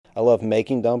I love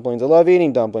making dumplings. I love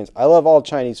eating dumplings. I love all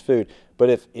Chinese food. But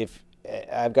if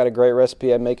I've got a great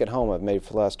recipe, I make at home. I've made it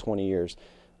for the last 20 years.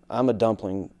 I'm a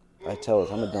dumpling. I tell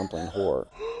us I'm a dumpling whore.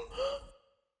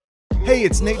 Hey,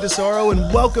 it's Nate DeSaro,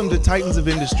 and welcome to Titans of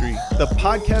Industry, the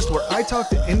podcast where I talk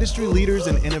to industry leaders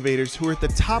and innovators who are at the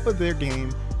top of their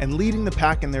game and leading the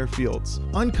pack in their fields,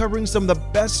 uncovering some of the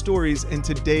best stories in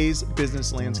today's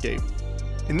business landscape.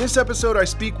 In this episode, I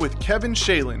speak with Kevin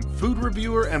Shalin, food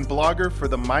reviewer and blogger for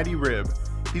The Mighty Rib.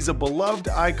 He's a beloved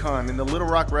icon in the Little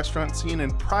Rock restaurant scene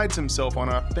and prides himself on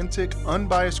authentic,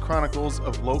 unbiased chronicles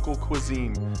of local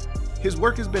cuisine. His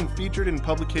work has been featured in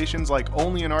publications like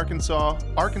Only in Arkansas,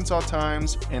 Arkansas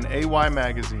Times, and AY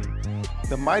Magazine.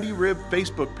 The Mighty Rib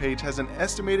Facebook page has an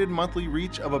estimated monthly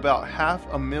reach of about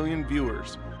 500,000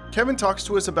 viewers. Kevin talks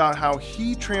to us about how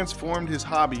he transformed his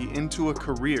hobby into a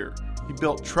career. He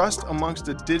built trust amongst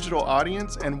a digital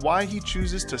audience and why he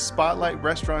chooses to spotlight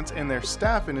restaurants and their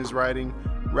staff in his writing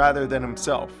rather than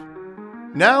himself.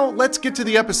 Now, let's get to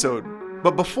the episode.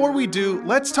 But before we do,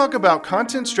 let's talk about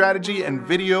content strategy and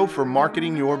video for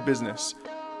marketing your business.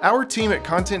 Our team at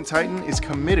Content Titan is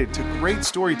committed to great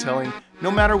storytelling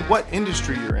no matter what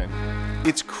industry you're in.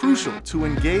 It's crucial to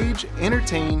engage,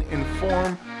 entertain,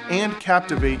 inform, and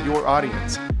captivate your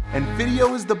audience, and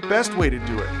video is the best way to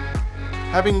do it.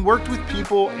 Having worked with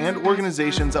people and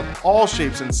organizations of all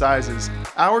shapes and sizes,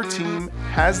 our team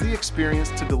has the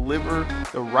experience to deliver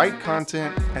the right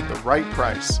content at the right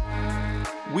price.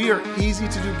 We are easy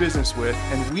to do business with,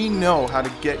 and we know how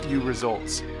to get you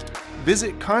results.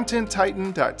 Visit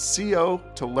ContentTitan.co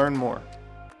to learn more.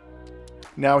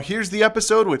 Now here's the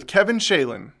episode with Kevin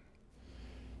Shalin.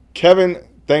 Kevin,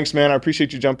 thanks, man. I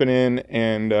appreciate you jumping in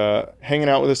and hanging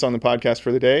out with us on the podcast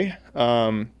for the day.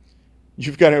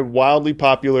 You've got a wildly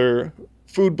popular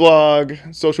food blog,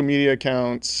 social media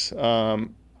accounts.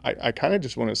 I kind of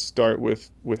just want to start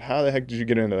with how the heck did you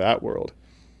get into that world?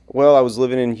 Well, I was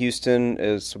living in Houston.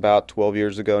 It's about 12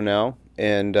 years ago now,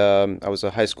 and I was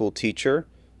a high school teacher,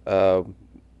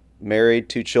 married,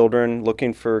 2 children,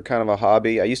 looking for kind of a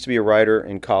hobby. I used to be a writer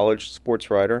in college,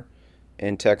 sports writer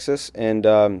in Texas, and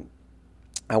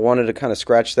I wanted to kind of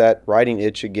scratch that writing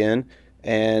itch again,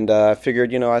 and I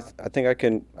figured, I think I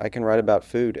can write about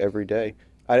food every day.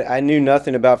 I knew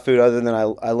nothing about food other than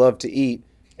I love to eat,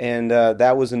 and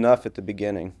that was enough at the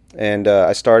beginning. And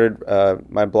I started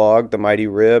my blog, The Mighty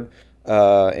Rib,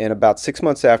 and about 6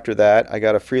 months after that, I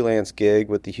got a freelance gig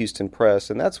with the Houston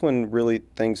Press, and that's when really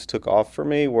things took off for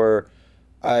me, where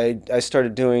I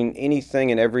started doing anything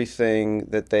and everything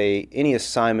any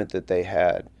assignment that they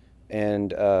had,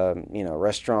 and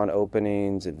restaurant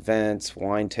openings, events,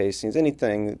 wine tastings,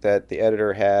 anything that the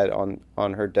editor had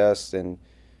on her desk, and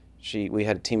we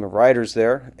had a team of writers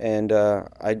there, and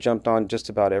I jumped on just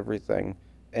about everything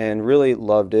and really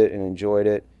loved it and enjoyed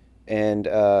it. And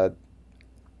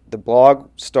the blog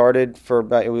started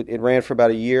it ran for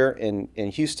about a year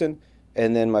in Houston,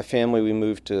 and then my family, we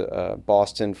moved to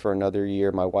Boston for another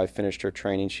year. My wife finished her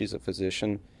training. She's a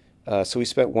physician. So we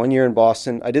spent 1 year in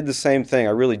Boston. I did the same thing.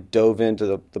 I really dove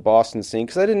into the Boston scene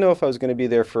because I didn't know if I was going to be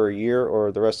there for a year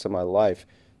or the rest of my life.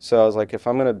 So I was like, if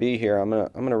I'm going to be here, I'm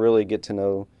gonna really get to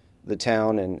know the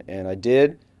town, and I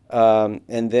did.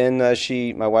 And then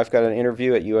my wife got an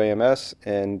interview at UAMS,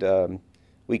 and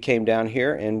we came down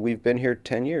here, and we've been here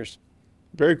 10 years.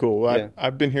 Very cool. Well, yeah.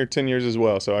 I've been here 10 years as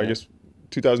well, so I guess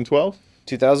 2012?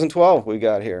 2012 we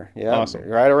got here, yeah. Awesome.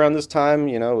 Right around this time,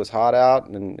 it was hot out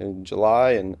in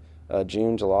July, and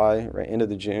June, July, right into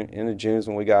June is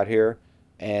when we got here.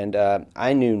 And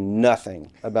I knew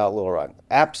nothing about Little Rock,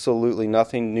 absolutely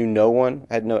nothing, knew no one,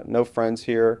 had no friends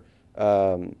here.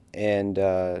 And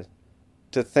to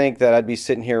think that I'd be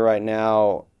sitting here right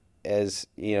now as,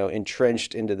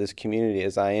 entrenched into this community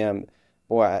as I am,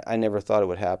 boy, I never thought it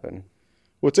would happen.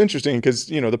 Well, it's interesting because,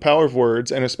 the power of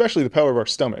words, and especially the power of our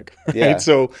stomach, right? Yeah.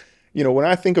 So, when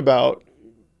I think about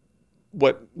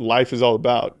what life is all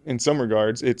about in some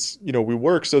regards, it's, we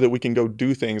work so that we can go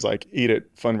do things like eat at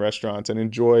fun restaurants and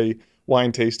enjoy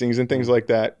wine tastings and things like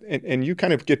that. And you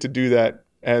kind of get to do that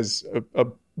as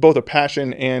both a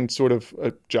passion and sort of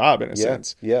a job in a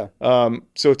sense. Yeah.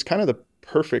 So it's kind of the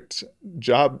perfect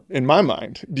job in my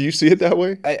mind. Do you see it that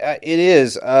way? It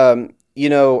is.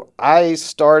 I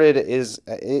started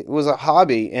it was a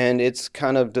hobby, and it's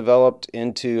kind of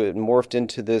morphed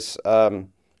into this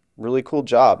really cool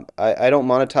job. I don't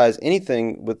monetize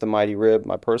anything with the Mighty Rib,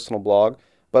 my personal blog,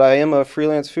 but I am a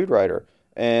freelance food writer.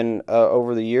 And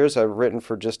over the years, I've written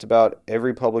for just about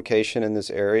every publication in this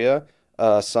area,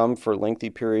 some for lengthy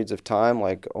periods of time,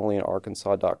 like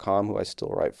onlyinarkansas.com, who I still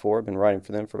write for. I've been writing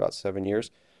for them for about 7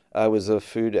 years. I was a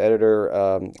food editor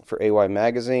for AY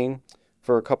Magazine.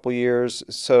 for a couple years.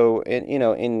 So,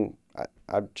 and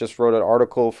I just wrote an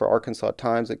article for Arkansas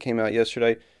Times that came out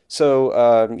yesterday.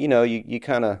 So, you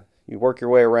kind of you work your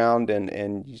way around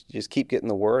and you just keep getting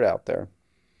the word out there.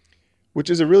 Which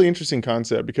is a really interesting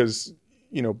concept because,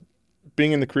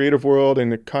 being in the creative world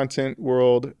and the content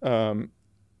world,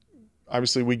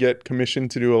 obviously we get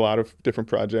commissioned to do a lot of different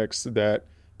projects that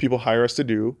people hire us to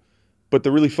do. But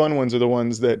the really fun ones are the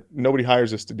ones that nobody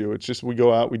hires us to do. It's just we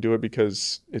go out, we do it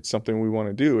because it's something we want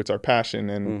to do. It's our passion.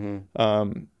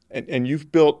 And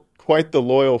you've built quite the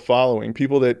loyal following,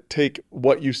 people that take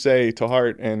what you say to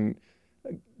heart. And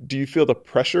do you feel the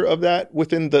pressure of that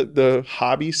within the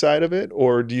hobby side of it?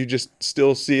 Or do you just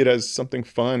still see it as something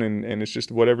fun and it's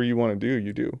just whatever you want to do,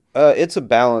 you do? It's a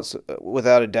balance,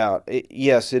 without a doubt.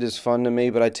 Yes, it is fun to me,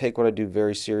 but I take what I do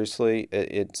very seriously.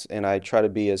 And I try to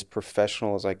be as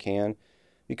professional as I can,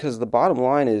 because the bottom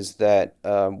line is that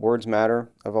words matter.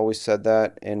 I've always said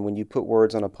that. And when you put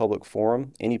words on a public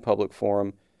forum, any public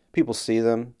forum, people see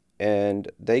them,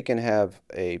 and they can have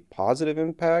a positive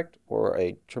impact or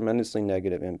a tremendously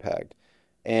negative impact.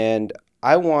 And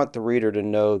I want the reader to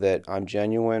know that I'm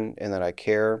genuine and that I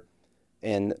care,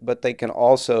 but they can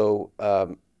also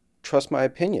trust my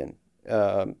opinion,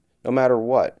 no matter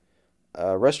what.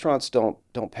 Restaurants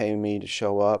don't pay me to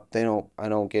show up. I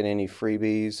don't get any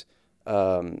freebies.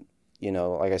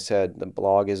 Like I said, the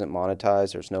blog isn't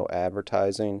monetized. There's no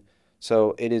advertising.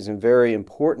 So it is very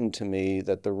important to me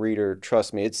that the reader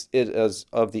trust me. It is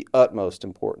of the utmost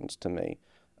importance to me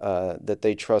that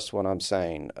they trust what I'm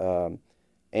saying.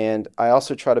 And I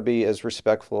also try to be as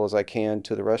respectful as I can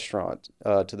to the restaurant,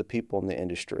 to the people in the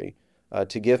industry,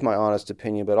 to give my honest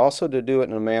opinion, but also to do it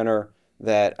in a manner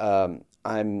that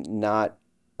I'm not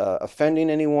offending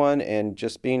anyone and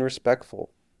just being respectful.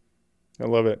 I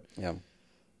love it. Yeah.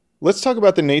 Let's talk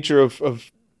about the nature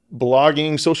of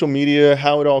blogging, social media,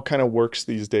 how it all kind of works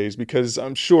these days, because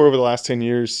I'm sure over the last 10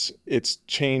 years, it's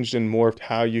changed and morphed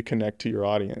how you connect to your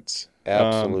audience.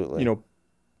 Absolutely.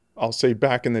 I'll say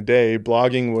back in the day,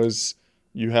 blogging was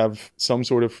you have some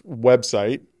sort of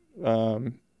website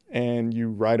and you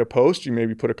write a post, you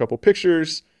maybe put a couple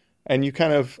pictures, and you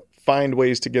kind of find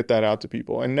ways to get that out to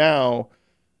people. And now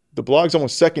the blog's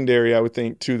almost secondary, I would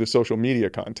think, to the social media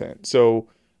content. So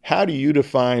how do you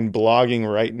define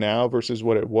blogging right now versus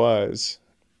what it was?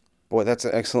 Boy, that's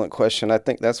an excellent question. I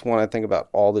think that's one I think about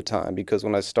all the time, because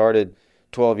when I started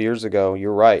 12 years ago,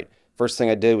 you're right. First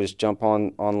thing I did was jump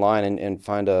online and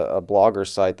find a blogger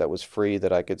site that was free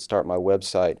that I could start my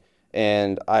website.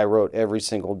 And I wrote every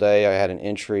single day. I had an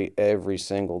entry every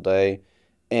single day.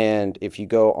 And if you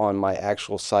go on my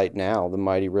actual site now,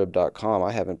 themightyrib.com,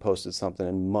 I haven't posted something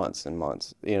in months and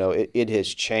months. It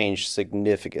has changed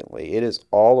significantly. It is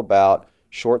all about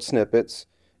short snippets.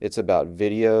 It's about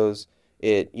videos.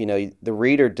 The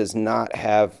reader does not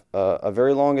have a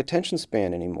very long attention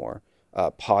span anymore.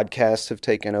 Podcasts have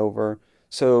taken over.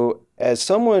 So as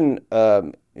someone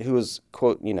who is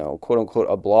quote unquote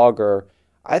a blogger,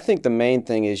 I think the main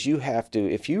thing is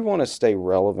if you want to stay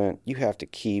relevant, you have to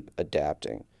keep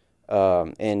adapting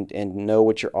and know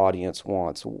what your audience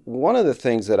wants. One of the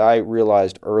things that I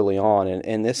realized early on,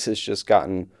 and this has just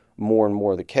gotten more and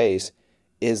more the case,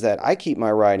 is that I keep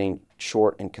my writing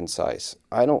short and concise.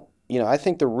 I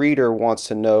think the reader wants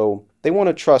to know, they want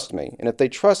to trust me. And if they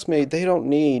trust me, they don't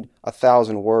need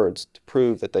 1,000 words to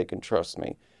prove that they can trust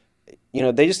me.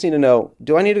 They just need to know,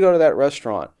 do I need to go to that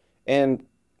restaurant? And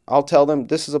I'll tell them,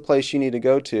 this is a place you need to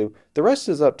go to. The rest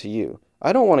is up to you.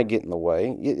 I don't want to get in the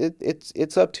way.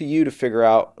 It's up to you to figure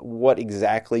out what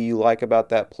exactly you like about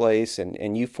that place,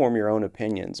 and you form your own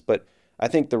opinions. But I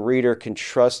think the reader can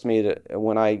trust me to,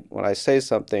 when I say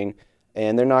something,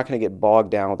 and they're not going to get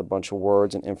bogged down with a bunch of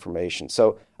words and information.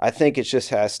 So I think it just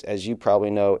has, as you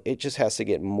probably know, it just has to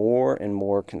get more and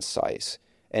more concise.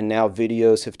 And now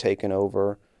videos have taken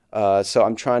over. So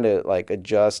I'm trying to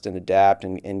adjust and adapt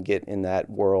and get in that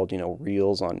world.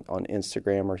 Reels on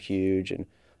Instagram are huge, and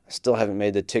I still haven't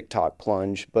made the TikTok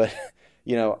plunge, but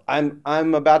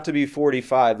I'm about to be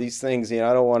 45. These things, I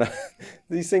don't want to,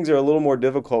 these things are a little more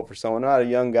difficult for someone. I'm not a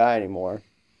young guy anymore.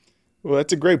 Well,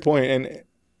 that's a great point. And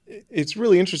it's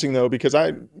really interesting though, because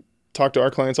I talk to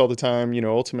our clients all the time.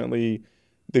 Ultimately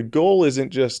the goal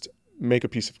isn't just make a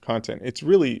piece of content. It's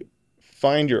really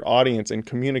find your audience and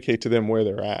communicate to them where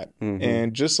they're at. Mm-hmm.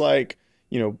 And just like,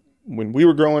 when we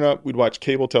were growing up, we'd watch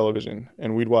cable television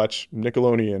and we'd watch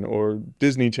Nickelodeon or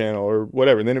Disney Channel or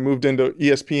whatever. And then it moved into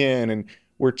ESPN, and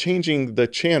we're changing the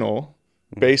channel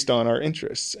based on our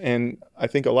interests. And I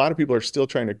think a lot of people are still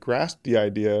trying to grasp the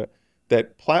idea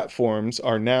that platforms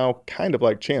are now kind of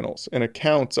like channels, and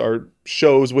accounts are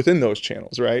shows within those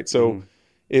channels, right? So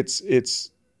it's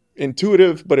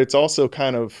intuitive, but it's also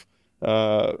kind of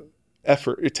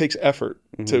effort. It takes effort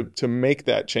to make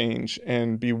that change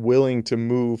and be willing to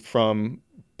move from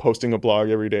posting a blog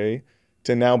every day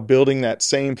to now building that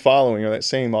same following or that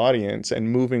same audience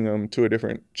and moving them to a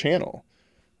different channel.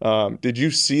 Did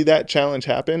you see that challenge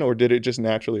happen, or did it just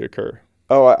naturally occur?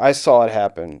 Oh, I saw it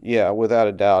happen. Yeah, without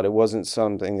a doubt. It wasn't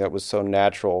something that was so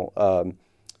natural.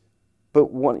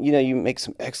 But you make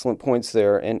some excellent points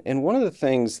there. And one of the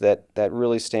things that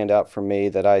really stand out for me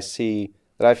that I see,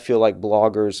 that I feel like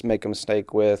bloggers make a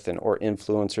mistake with, or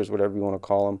influencers, whatever you want to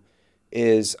call them,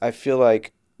 is I feel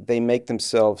like they make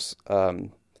themselves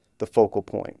the focal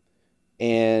point.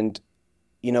 And,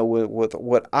 with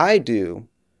what I do,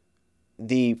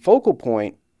 the focal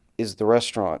point is the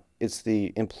restaurant, it's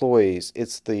the employees,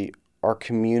 it's our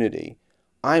community.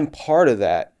 I'm part of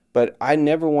that, but I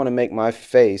never want to make my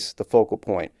face the focal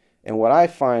point. And what I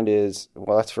find is,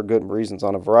 well, that's for good reasons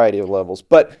on a variety of levels,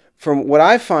 but from what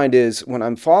I find is when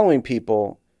I'm following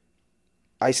people,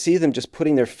 I see them just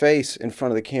putting their face in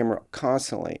front of the camera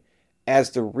constantly.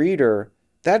 As the reader,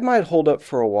 that might hold up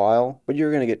for a while, but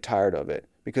you're going to get tired of it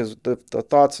because the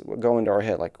thoughts go into our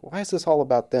head like, why is this all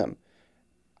about them?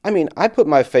 I mean, I put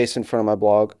my face in front of my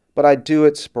blog, but I do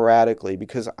it sporadically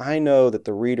because I know that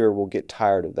the reader will get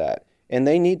tired of that. And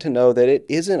they need to know that it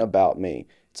isn't about me.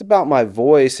 It's about my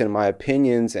voice and my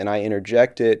opinions, and I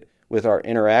interject it with our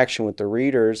interaction with the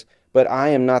readers, but I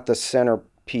am not the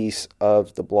centerpiece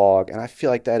of the blog. And I feel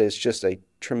like that is just a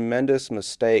tremendous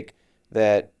mistake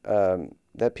that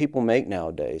people make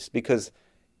nowadays because,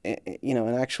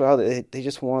 in actuality, they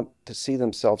just want to see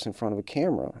themselves in front of a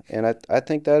camera. And I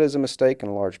think that is a mistake in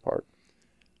a large part.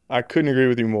 I couldn't agree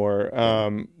with you more.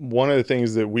 One of the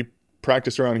things that we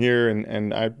practice around here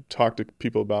and I talk to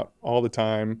people about all the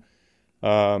time,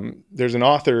 there's an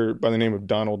author by the name of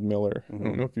Donald Miller. I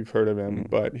don't know if you've heard of him,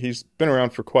 but he's been around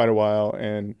for quite a while.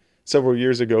 And several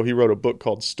years ago, he wrote a book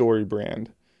called Story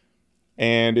Brand.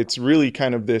 And it's really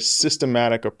kind of this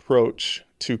systematic approach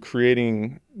to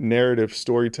creating narrative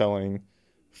storytelling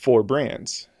for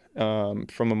brands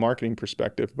from a marketing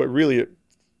perspective. But really,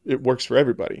 it works for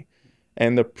everybody.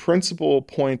 And the principal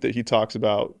point that he talks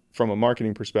about from a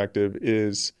marketing perspective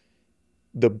is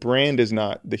the brand is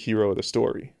not the hero of the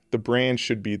story. The brand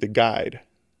should be the guide.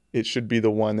 It should be the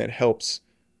one that helps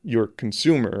your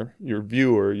consumer, your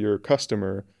viewer, your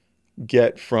customer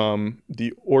get from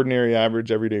the ordinary,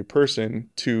 average, everyday person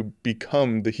to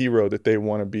become the hero that they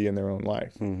want to be in their own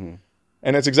life. Mm-hmm.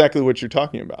 And that's exactly what you're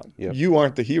talking about. Yep. You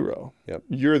aren't the hero. Yep.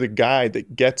 You're the guide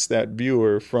that gets that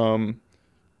viewer from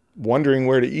wondering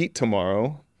where to eat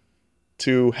tomorrow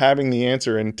to having the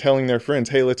answer and telling their friends,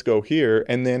 hey, let's go here,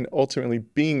 and then ultimately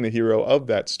being the hero of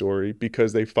that story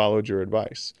because they followed your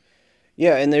advice.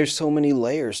 Yeah, and there's so many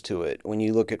layers to it when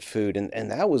you look at food.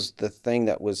 And that was the thing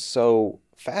that was so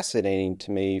fascinating to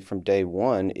me from day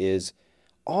one is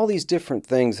all these different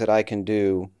things that I can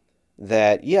do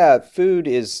that, yeah, food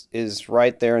is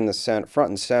right there in the front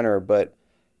and center, but,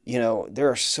 there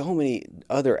are so many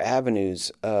other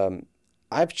avenues.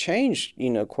 I've changed,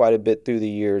 quite a bit through the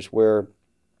years where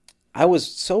I was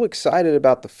so excited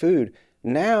about the food.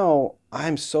 Now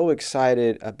I'm so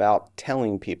excited about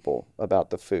telling people about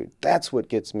the food. That's what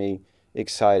gets me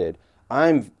excited.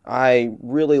 I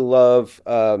really love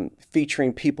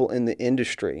featuring people in the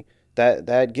industry.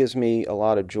 That gives me a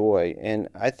lot of joy. And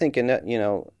I think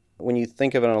when you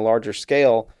think of it on a larger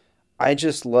scale, I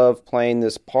just love playing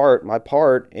my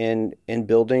part in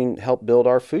help build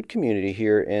our food community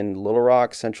here in Little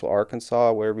Rock, Central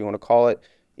Arkansas, wherever you want to call it,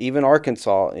 even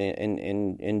Arkansas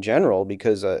in general,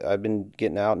 because I've been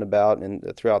getting out and about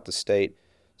and throughout the state.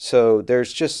 So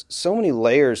there's just so many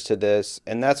layers to this,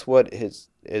 and that's what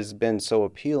has been so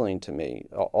appealing to me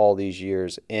all these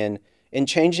years. And in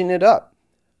changing it up,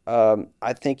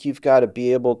 I think you've got to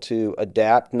be able to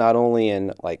adapt not only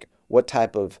in like what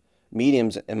type of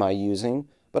mediums am I using,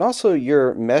 but also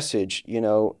your message.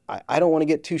 I don't want to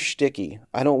get too shticky.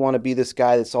 I don't want to be this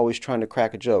guy that's always trying to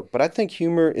crack a joke. But I think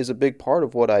humor is a big part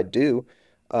of what I do.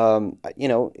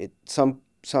 Some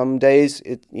days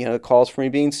it calls for me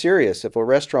being serious. If a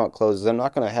restaurant closes, I'm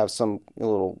not going to have some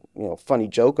little funny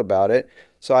joke about it.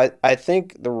 So I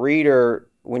think the reader,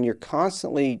 when you're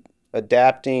constantly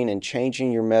adapting and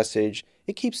changing your message,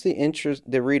 it keeps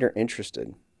the reader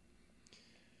interested.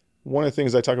 One of the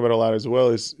things I talk about a lot as well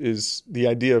is the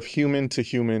idea of human to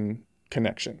human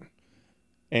connection.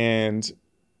 And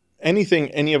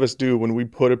anything any of us do when we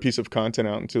put a piece of content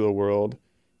out into the world,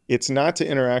 it's not to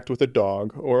interact with a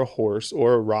dog or a horse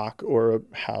or a rock or a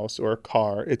house or a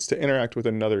car. It's to interact with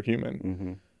another human.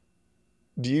 Mm-hmm.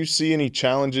 Do you see any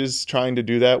challenges trying to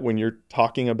do that when you're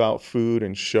talking about food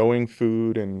and showing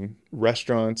food and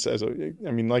restaurants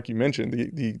I mean, like you mentioned,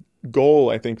 the goal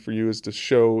I think for you is to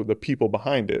show the people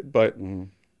behind it, Mhm.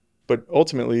 but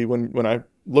ultimately when I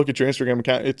look at your Instagram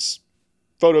account, it's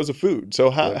photos of food. So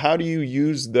Yeah. how do you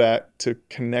use that to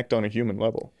connect on a human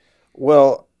level?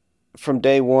 Well, from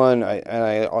day one,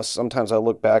 sometimes I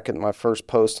look back at my first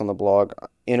post on the blog.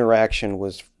 Interaction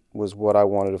was what I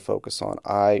wanted to focus on.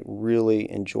 I really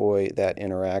enjoy that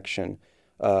interaction.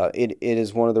 It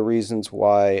is one of the reasons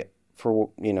why, for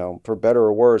better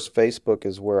or worse, Facebook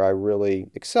is where I really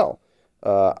excel.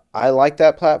 I like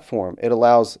that platform. It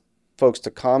allows folks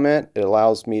to comment. It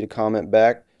allows me to comment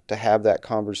back, to have that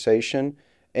conversation,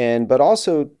 but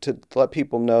also to let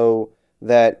people know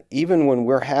that even when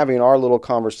we're having our little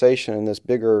conversation in this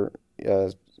bigger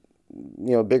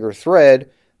thread,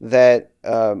 that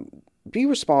be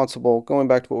responsible. Going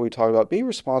back to what we talked about, be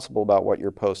responsible about what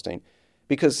you're posting,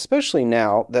 because especially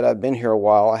now that I've been here a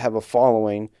while, I have a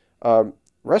following.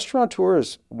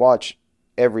 Restaurateurs watch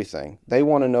everything. They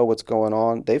want to know what's going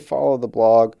on. They follow the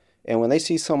blog, and when they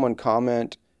see someone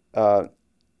comment, uh,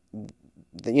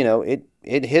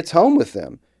 it hits home with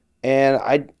them.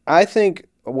 And I think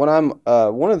what I'm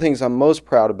one of the things I'm most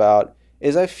proud about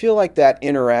is I feel like that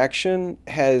interaction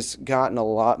has gotten a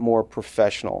lot more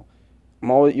professional.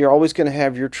 You're always going to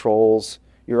have your trolls.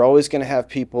 You're always going to have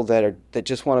people that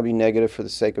just want to be negative for the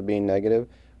sake of being negative.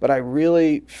 But I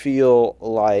really feel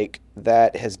like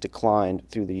that has declined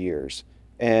through the years.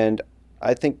 And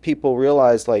I think people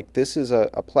realize like this is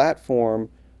a platform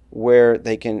where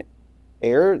they can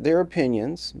air their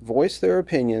opinions, voice their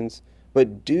opinions,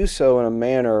 but do so in a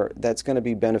manner that's going to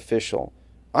be beneficial.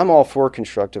 I'm all for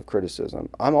constructive criticism.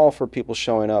 I'm all for people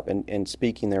showing up and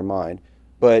speaking their mind,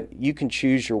 but you can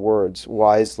choose your words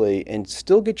wisely and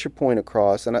still get your point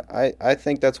across. And I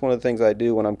think that's one of the things I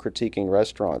do when I'm critiquing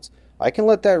restaurants. I can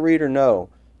let that reader know,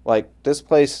 like, this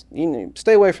place,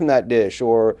 stay away from that dish,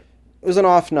 or it was an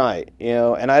off night,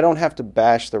 and I don't have to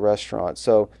bash the restaurant.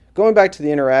 So going back to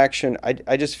the interaction,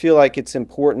 I just feel like it's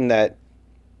important that,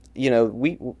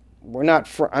 I'm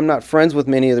not friends with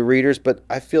many of the readers, but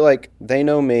I feel like they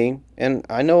know me and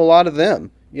I know a lot of them.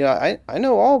 I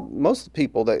know most of the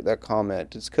people that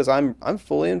comment. It's because I'm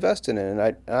fully invested in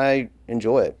it, and I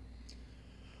enjoy it.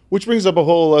 Which brings up a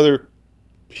whole other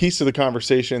piece of the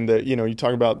conversation that, you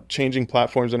talk about changing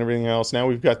platforms and everything else. Now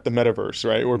we've got the metaverse,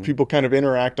 right? Where people kind of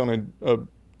interact on a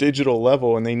digital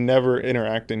level and they never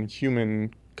interact in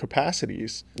human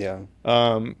capacities. Yeah.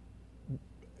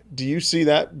 Do you see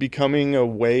that becoming a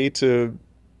way to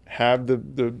have the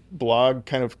blog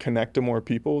kind of connect to more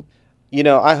people?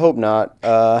 I hope not.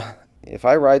 If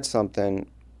I write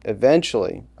something,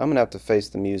 eventually I'm going to have to face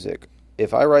the music.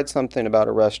 If I write something about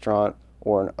a restaurant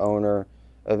or an owner,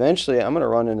 eventually I'm going to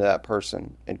run into that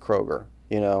person in Kroger,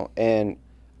 and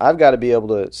I've got to be able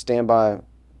to stand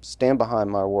behind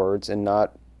my words and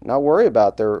not worry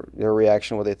about their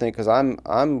reaction, what they think, because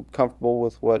I'm comfortable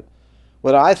with what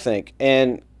I think.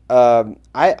 And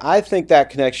I think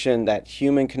that connection, that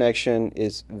human connection,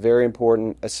 is very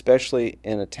important, especially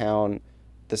in a town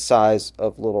the size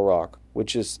of Little Rock,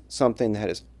 which is something that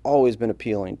has always been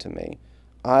appealing to me.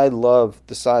 I love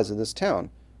the size of this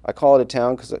town. I call it a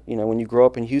town because, when you grow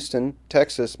up in Houston,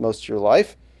 Texas, most of your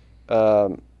life,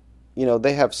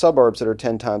 they have suburbs that are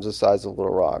 10 times the size of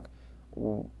Little Rock.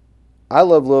 I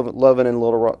love living in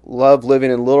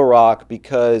Little Rock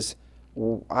because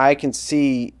I can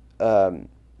see,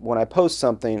 when I post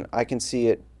something, I can see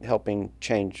it helping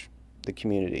change the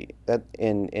community. That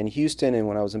in Houston and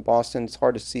when I was in Boston, it's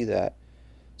hard to see that.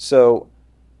 So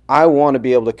I want to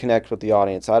be able to connect with the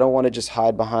audience. I don't want to just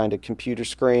hide behind a computer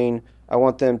screen. I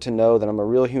want them to know that I'm a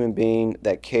real human being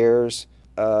that cares.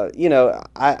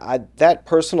 That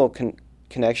personal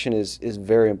connection is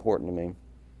very important to me.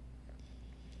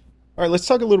 All right, let's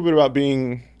talk a little bit about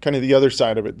being kind of the other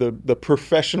side of it, the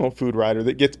professional food writer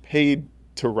that gets paid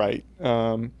to write.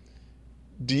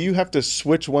 Do you have to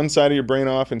switch one side of your brain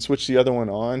off and switch the other one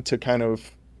on to kind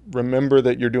of remember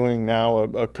that you're doing now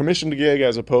a commissioned gig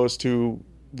as opposed to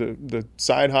the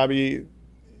side hobby?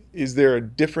 Is there a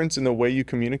difference in the way you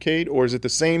communicate, or is it the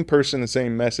same person, the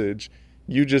same message?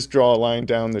 You just draw a line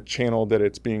down the channel that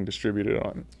it's being distributed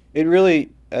on. I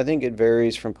think it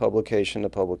varies from publication to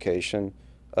publication.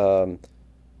 Um,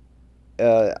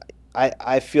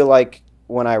 I feel like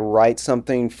when I write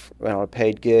something on a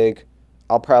paid gig,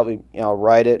 I'll probably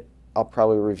write it. I'll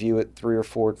probably review it 3 or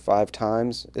 4 or 5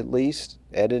 times at least,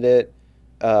 edit it,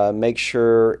 make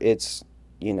sure it's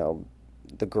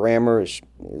the grammar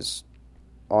is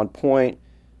on point.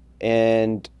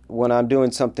 And when I'm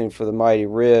doing something for the Mighty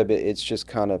Rib, it's just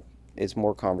kind of it's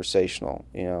more conversational,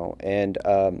 and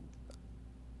I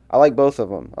like both of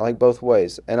them. I like both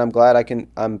ways, and I'm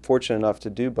fortunate enough to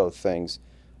do both things.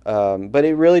 But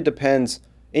it really depends,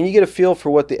 and you get a feel for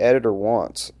what the editor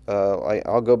wants.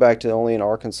 I'll go back to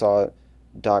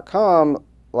onlyinarkansas.com.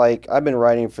 Like, I've been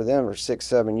writing for them for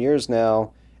 6-7 years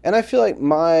now, and I feel like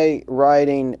my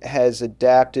writing has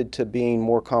adapted to being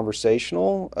more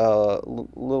conversational, a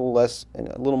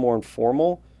little more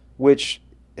informal, which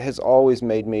has always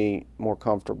made me more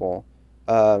comfortable.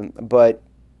 But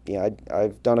yeah,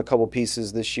 I've done a couple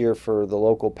pieces this year for the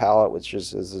local Palette, which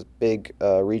is a big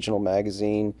regional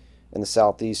magazine in the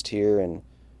Southeast here, and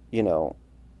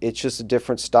it's just a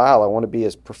different style. I want to be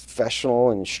as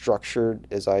professional and structured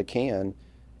as I can,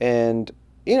 and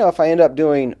if I end up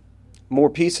doing more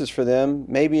pieces for them,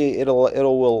 maybe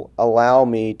will allow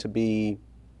me to be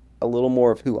a little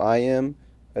more of who I am,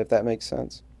 if that makes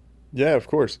sense. Yeah, of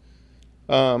course.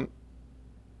 All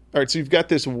right, so you've got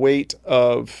this weight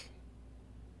of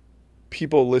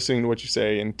people listening to what you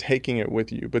say and taking it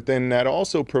with you, but then that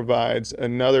also provides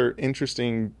another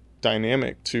interesting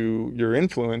dynamic to your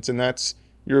influence, and that's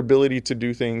your ability to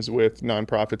do things with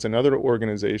nonprofits and other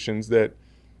organizations that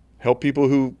help people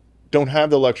who don't have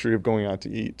the luxury of going out to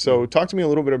eat. So talk to me a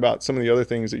little bit about some of the other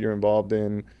things that you're involved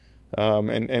in,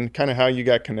 and kind of how you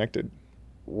got connected.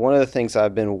 One of the things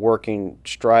I've been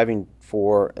striving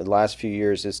for the last few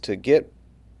years is to get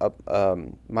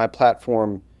my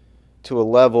platform to a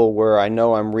level where I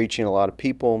know I'm reaching a lot of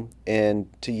people, and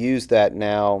to use that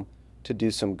now to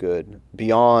do some good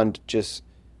beyond just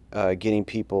getting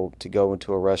people to go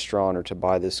into a restaurant or to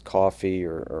buy this coffee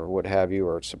or what have you,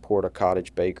 or support a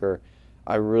cottage baker.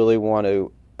 I really want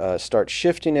to start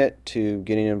shifting it to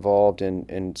getting involved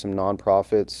in some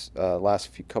nonprofits.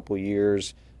 Last couple of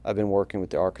years, I've been working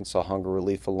with the Arkansas Hunger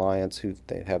Relief Alliance,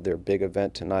 they have their big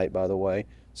event tonight, by the way,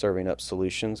 Serving Up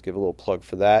Solutions. Give a little plug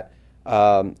for that.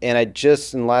 And I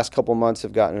just, in the last couple of months,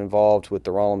 have gotten involved with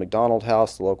the Ronald McDonald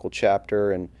House, the local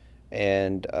chapter, and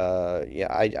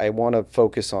I want to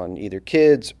focus on either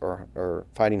kids or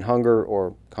fighting hunger, or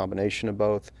a combination of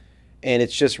both. And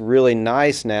it's just really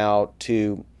nice now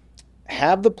to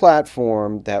have the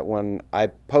platform that when I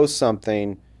post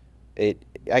something,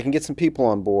 I can get some people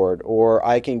on board, or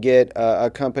I can get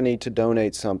a company to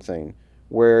donate something,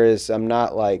 whereas I'm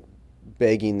not like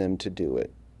begging them to do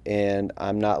it. And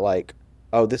I'm not like,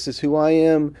 oh, this is who I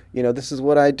am, this is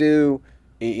what I do.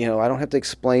 I don't have to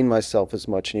explain myself as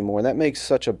much anymore. And that makes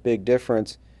such a big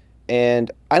difference. And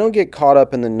I don't get caught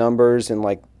up in the numbers and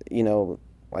like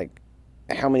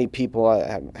how many people I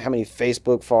have, how many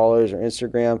Facebook followers or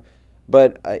Instagram.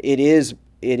 But it is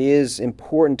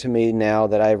important to me now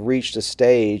that I've reached a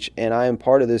stage and I am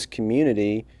part of this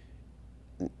community,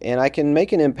 and I can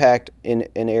make an impact in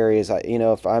areas.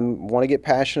 If I want to get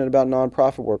passionate about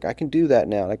nonprofit work, I can do that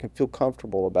now, and I can feel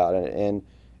comfortable about it,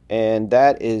 and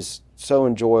that is so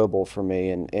enjoyable for me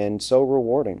and so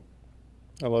rewarding.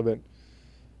 I love it.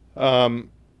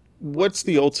 What's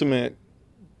the ultimate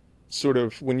sort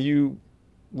of, when you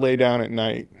lay down at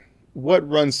night, what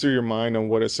runs through your mind on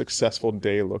what a successful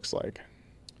day looks like?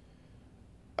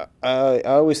 I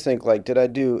always think, like, did I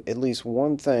do at least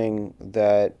one thing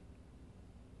that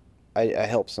I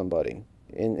help somebody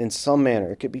in some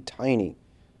manner? It could be tiny.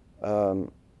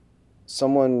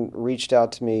 Someone reached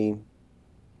out to me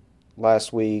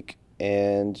last week,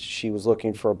 and she was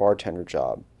looking for a bartender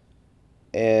job.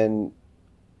 And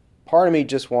part of me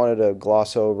just wanted to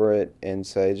gloss over it and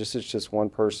say, it's just one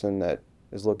person that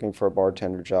is looking for a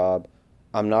bartender job.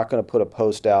 I'm not going to put a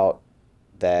post out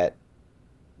that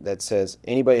says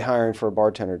anybody hiring for a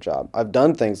bartender job. I've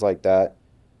done things like that,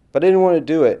 but I didn't want to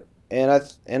do it. And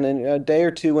then a day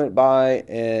or two went by,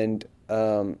 and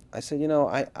I said,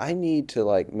 I need to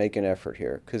like make an effort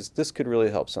here, because this could really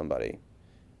help somebody.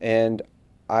 And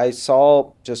I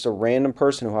saw just a random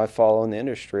person who I follow in the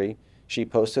industry. She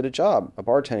posted a job, a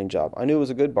bartending job. I knew it was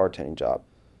a good bartending job.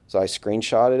 So I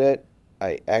screenshotted it.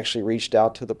 I actually reached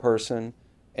out to the person,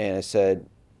 and I said,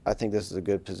 I think this is a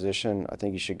good position. I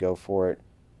think you should go for it.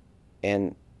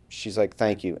 And she's like,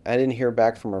 thank you. I didn't hear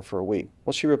back from her for a week.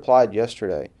 Well, she replied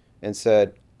yesterday and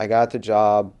said, I got the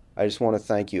job. I just want to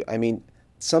thank you. I mean,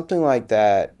 something like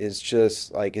that is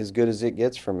just like as good as it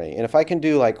gets for me. And if I can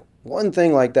do like one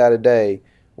thing like that a day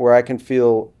where I can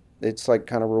feel it's like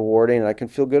kind of rewarding and I can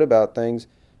feel good about things,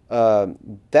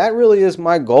 that really is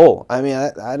my goal. I mean,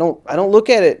 I don't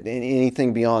look at it in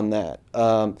anything beyond that.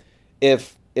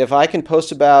 If I can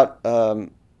post about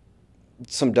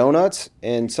some donuts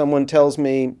and someone tells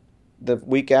me the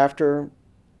week after,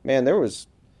 man, there was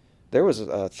there was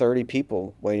 30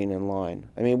 people waiting in line.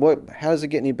 I mean, how does it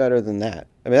get any better than that?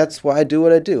 I mean, that's why I do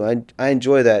what I do. I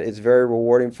enjoy that. It's very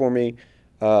rewarding for me.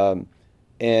 Um,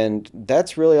 and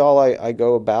that's really all I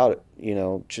go about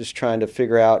it, just trying to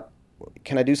figure out,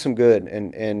 can I do some good,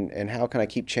 and how can I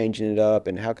keep changing it up,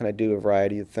 and how can I do a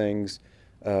variety of things.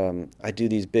 I do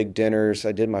these big dinners.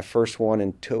 I did my first one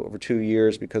in over 2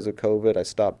 years because of COVID. I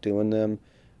stopped doing them,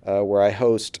 where I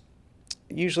host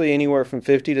usually anywhere from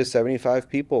 50 to 75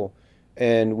 people,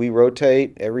 and we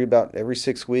rotate about every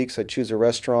 6 weeks. I choose a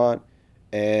restaurant,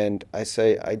 and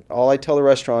all I tell the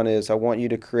restaurant is, I want you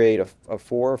to create a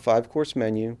 4 or 5 course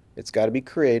menu. It's got to be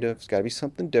creative. It's got to be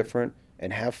something different,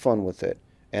 and have fun with it.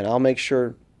 And I'll make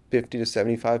sure 50 to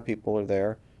 75 people are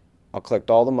there. I'll collect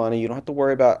all the money. You don't have to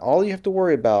worry about, all you have to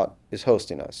worry about is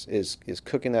hosting us, is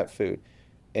cooking that food.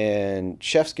 And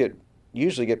chefs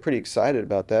usually get pretty excited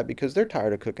about that because they're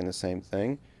tired of cooking the same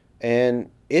thing. And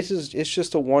it's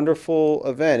just a wonderful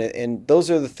event. And those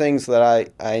are the things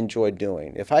that I enjoy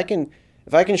doing. If I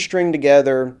can string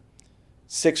together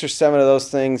 6 or 7 of those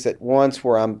things at once,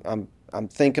 where I'm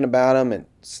thinking about them and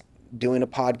doing a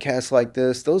podcast like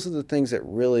this, those are the things that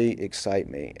really excite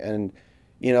me. And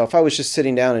if I was just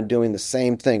sitting down and doing the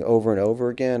same thing over and over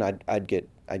again, I'd get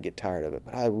tired of it.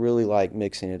 But I really like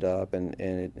mixing it up, and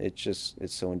it's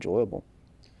so enjoyable.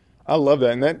 I love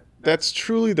that, and that's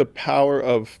truly the power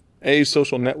of A,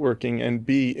 social networking, and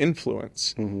B,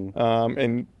 influence. Mm-hmm.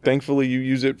 And thankfully you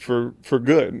use it for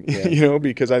good, Yeah.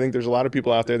 because I think there's a lot of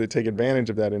people out there that take advantage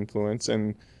of that influence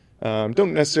and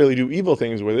don't necessarily do evil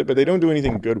things with it, but they don't do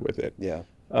anything good with it. Yeah.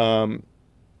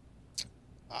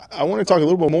 I want to talk a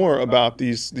little bit more about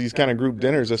these kind of group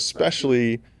dinners,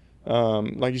 especially,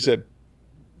 like you said,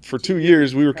 for 2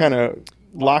 years we were kind of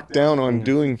locked down on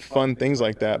doing fun things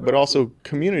like that, but also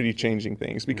community changing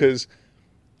things, because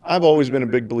I've always been a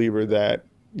big believer that,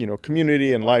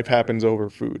 community and life happens over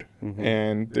food. Mm-hmm.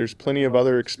 And there's plenty of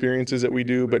other experiences that we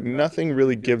do, but nothing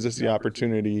really gives us the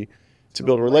opportunity to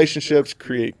build relationships,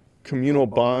 create communal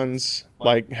bonds,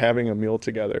 like having a meal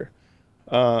together.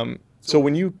 So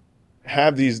when you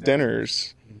have these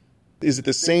dinners, is it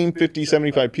the same 50,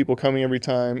 75 people coming every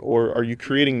time, or are you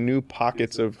creating new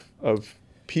pockets of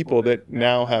people that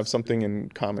now have something in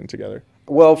common together?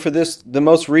 Well, for the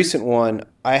most recent one,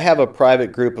 I have a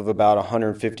private group of about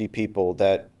 150 people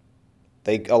that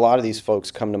a lot of these folks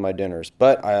come to my dinners,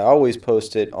 but I always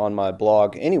post it on my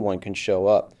blog. Anyone can show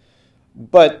up.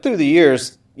 But through the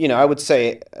years, I would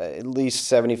say at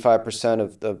least 75%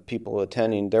 of the people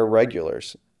attending, they're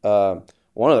regulars.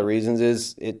 One of the reasons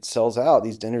is it sells out.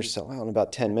 These dinners sell out in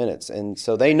about 10 minutes. And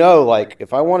so they know, like,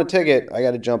 if I want a ticket, I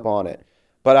got to jump on it.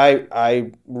 But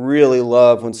I really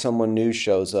love when someone new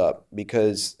shows up,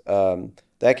 because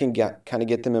that can kind of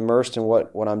get them immersed in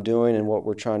what I'm doing and what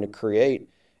we're trying to create.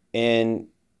 And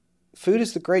food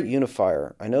is the great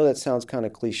unifier. I know that sounds kind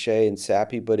of cliche and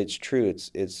sappy, but it's true.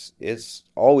 It's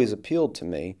always appealed to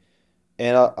me.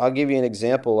 And I'll give you an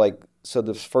example. So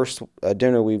the first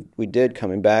dinner we did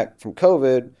coming back from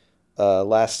COVID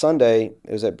last Sunday,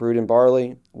 it was at Brewed and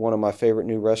Barley, one of my favorite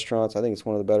new restaurants. I think it's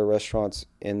one of the better restaurants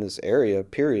in this area,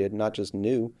 period, not just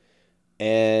new.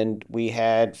 And we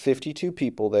had 52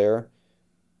 people there.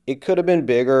 It could have been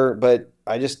bigger, but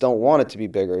I just don't want it to be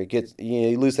bigger. It gets,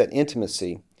 you lose that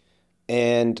intimacy.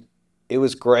 And it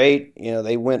was great.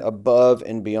 They went above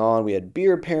and beyond. We had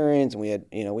beer pairings,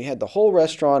 and we had the whole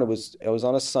restaurant. It was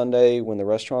on a Sunday when the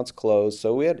restaurant's closed,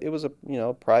 so it was a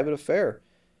private affair.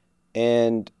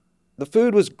 And the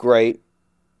food was great,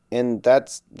 and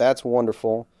that's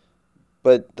wonderful.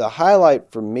 But the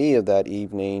highlight for me of that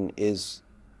evening is,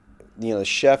 the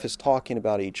chef is talking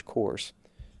about each course.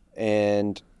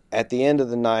 And at the end of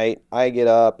the night, I get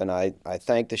up and I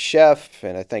thank the chef,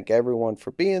 and I thank everyone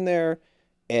for being there.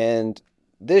 And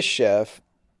this chef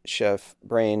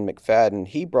Brain McFadden,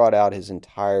 he brought out his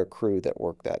entire crew that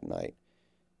worked that night.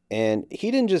 And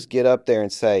he didn't just get up there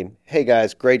and say, "Hey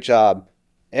guys, great job.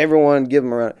 Everyone give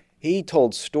him a round." He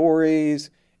told stories,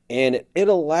 and it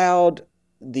allowed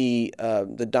the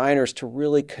diners to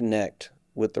really connect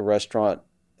with the restaurant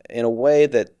in a way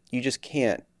that you just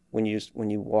can't when you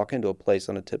walk into a place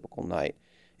on a typical night.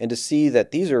 And to see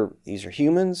that these are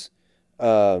humans,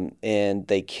 and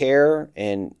they care,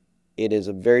 and it is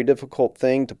a very difficult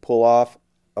thing to pull off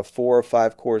a 4 or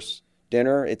 5 course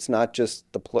dinner. It's not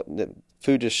just the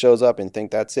food just shows up and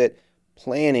think that's it.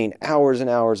 Planning, hours and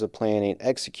hours of planning,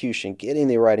 execution, getting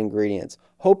the right ingredients,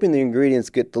 hoping the ingredients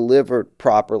get delivered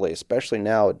properly, especially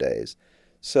nowadays.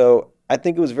 So I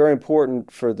think it was very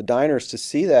important for the diners to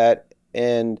see that,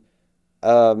 and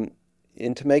to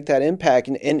make that impact,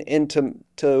 and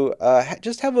to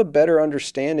just have a better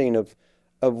understanding of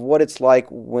of what it's like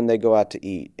when they go out to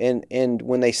eat. And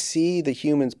when they see the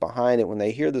humans behind it, when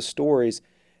they hear the stories,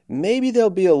 maybe they'll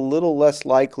be a little less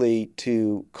likely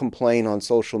to complain on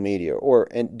social media or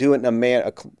and do it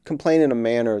in complain in a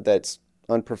manner that's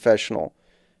unprofessional.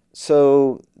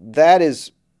 So that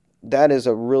is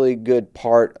a really good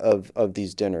part of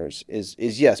these dinners is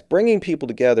yes, bringing people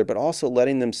together, but also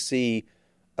letting them see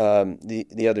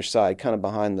the other side, kind of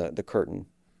behind the curtain.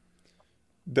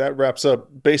 That wraps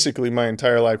up basically my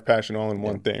entire life passion all in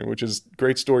one thing, which is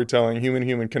great storytelling,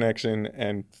 human connection,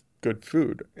 and good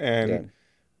food. And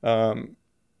I'm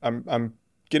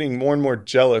getting more and more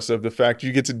jealous of the fact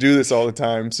you get to do this all the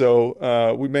time.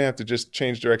 So we may have to just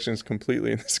change directions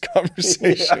completely in this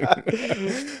conversation.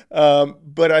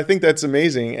 But I think that's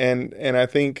amazing. And I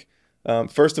think,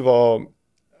 first of all,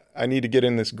 I need to get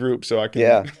in this group so I can.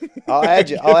 Yeah, I'll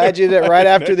add you that right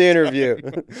after the interview.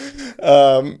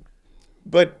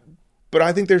 But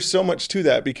I think there's so much to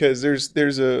that, because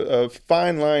there's a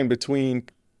fine line between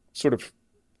sort of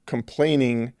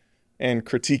complaining and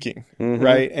critiquing,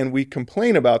 right? And we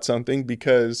complain about something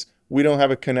because we don't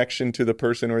have a connection to the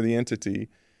person or the entity.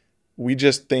 We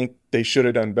just think they should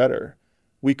have done better.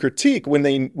 We critique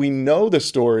when we know the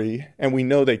story and we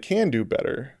know they can do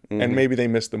better, and maybe they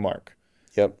missed the mark.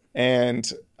 Yep. And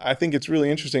I think it's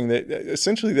really interesting that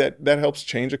essentially that helps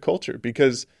change a culture,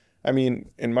 because I mean,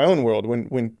 in my own world,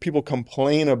 when people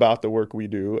complain about the work we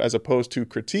do as opposed to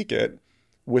critique it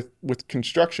with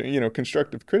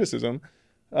constructive criticism,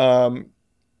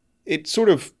 it sort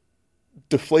of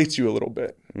deflates you a little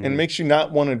bit and makes you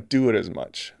not want to do it as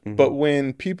much. But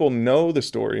when people know the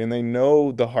story and they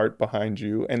know the heart behind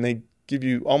you, and they give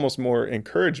you almost more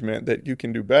encouragement that you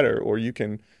can do better, or you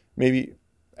can maybe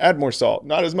add more salt,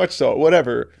 not as much salt,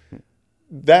 whatever,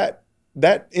 that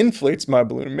inflates my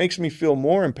balloon. It makes me feel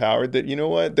more empowered that, you know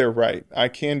what, they're right. I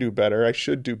can do better. I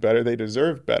should do better. They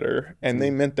deserve better. And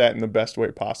they meant that in the best way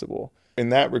possible. In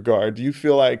that regard, do you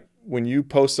feel like when you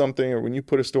post something or when you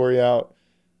put a story out,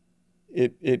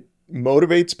 it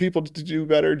motivates people to do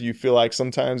better? Do you feel like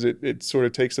sometimes it sort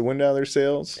of takes the wind out of their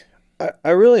sails?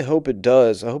 I really hope it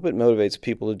does. I hope it motivates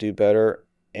people to do better.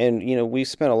 And, we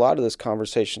spent a lot of this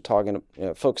conversation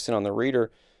focusing on the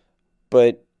reader,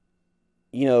 but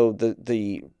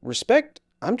the respect,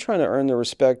 I'm trying to earn the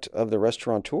respect of the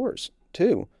restaurateurs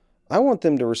too. I want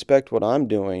them to respect what I'm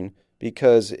doing,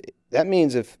 because that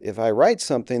means if I write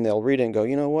something, they'll read it and go,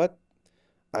 you know what?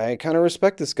 I kind of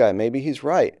respect this guy. Maybe he's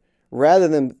right. Rather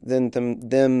than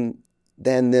them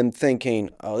thinking,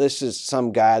 oh, this is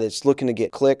some guy that's looking to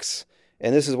get clicks,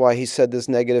 and this is why he said this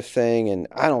negative thing. And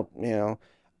I don't,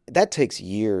 that takes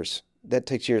years.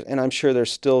 And I'm sure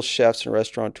there's still chefs and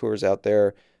restaurateurs out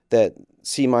there that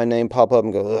see my name pop up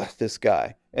and go, ugh, this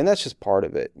guy. And that's just part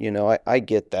of it. I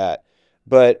get that.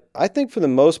 But I think for the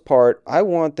most part, I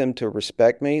want them to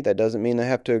respect me. That doesn't mean they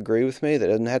have to agree with me. That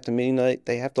doesn't have to mean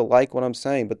they have to like what I'm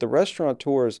saying. But the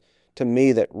restaurateurs, to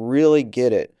me, that really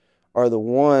get it are the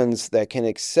ones that can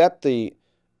accept the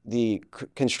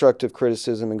constructive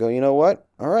criticism and go, you know what?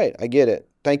 All right, I get it.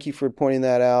 Thank you for pointing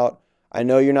that out. I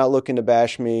know you're not looking to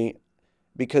bash me,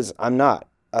 because I'm not.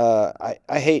 I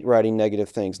hate writing negative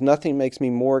things. Nothing makes me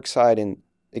more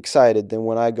excited than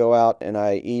when I go out and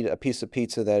I eat a piece of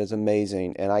pizza that is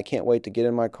amazing, and I can't wait to get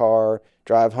in my car,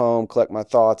 drive home, collect my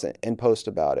thoughts, and post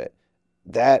about it.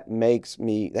 That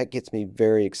gets me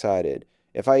very excited.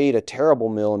 If I eat a terrible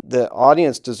meal, the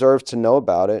audience deserves to know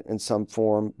about it in some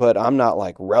form, but I'm not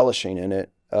like relishing in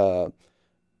it.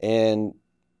 And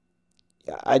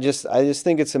I just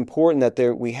think it's important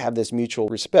that we have this mutual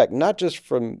respect, not just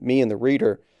from me and the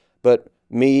reader, but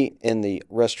me and the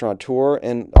restaurateur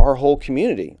and our whole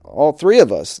community. All three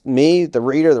of us, me, the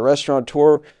reader, the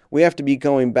restaurateur, we have to be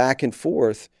going back and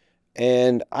forth.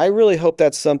 And I really hope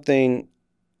that's something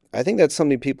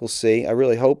people see. I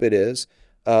really hope it is.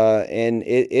 And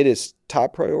it is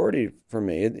top priority for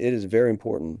me. It is very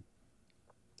important.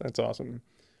 That's awesome.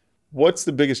 What's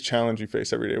the biggest challenge you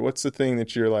face every day? What's the thing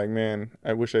that you're like, man,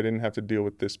 I wish I didn't have to deal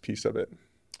with this piece of it?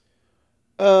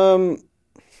 Boy,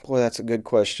 that's a good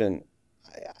question.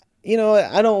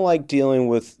 I don't like dealing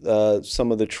with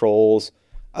some of the trolls.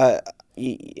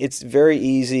 It's very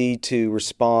easy to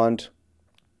respond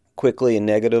quickly and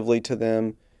negatively to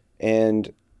them.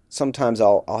 And sometimes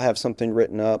I'll have something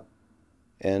written up,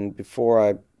 and before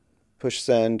I push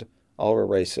send, I'll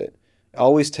erase it.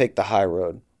 Always take the high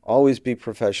road. Always be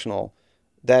professional.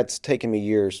 That's taken me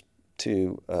years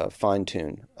to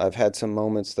fine-tune. I've had some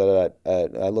moments that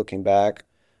I looking back,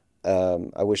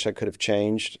 I wish I could have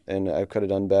changed and I could have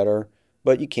done better.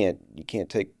 But you can't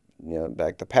take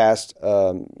back the past.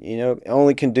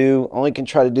 Only can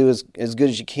try to do as good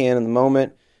as you can in the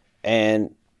moment.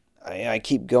 And I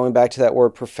keep going back to that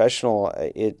word professional.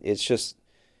 It's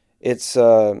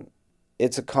a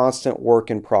constant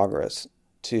work in progress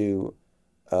to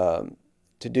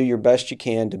do your best you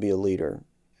can to be a leader.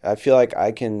 I feel like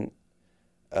I can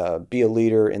be a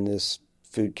leader in this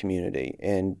food community,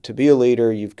 and to be a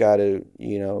leader, you've got to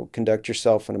conduct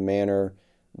yourself in a manner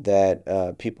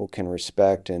that people can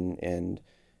respect, and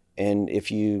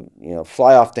if you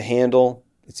fly off the handle,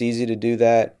 it's easy to do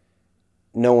that.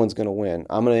 No one's going to win.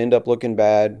 I'm going to end up looking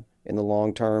bad in the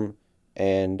long term,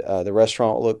 and the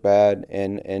restaurant will look bad,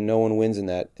 and no one wins in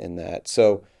that.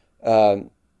 So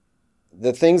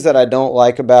the things that I don't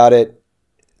like about it,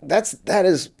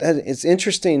 it's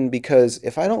interesting, because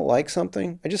if I don't like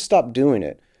something, I just stop doing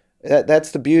it.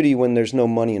 That's the beauty when there's no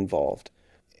money involved.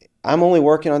 I'm only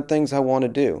working on things I want to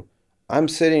do. I'm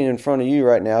sitting in front of you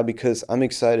right now because I'm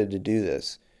excited to do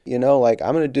this. Like,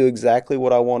 I'm going to do exactly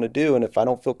what I want to do, and if I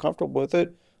don't feel comfortable with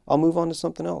it, I'll move on to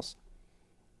something else.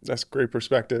 That's great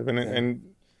perspective. And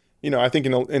I think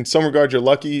in some regards you're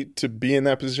lucky to be in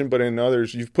that position, but in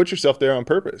others you've put yourself there on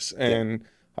purpose. And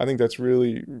I think that's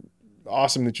really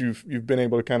awesome that you've been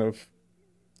able to kind of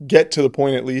get to the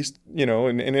point, at least,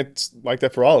 and it's like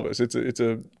that for all of us. It's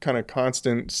a kind of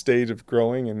constant stage of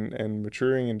growing and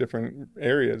maturing in different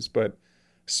areas, but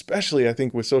especially I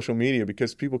think with social media,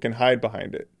 because people can hide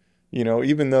behind it.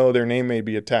 Even though their name may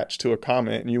be attached to a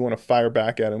comment and you want to fire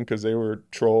back at them because they were a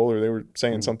troll or they were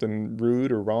saying something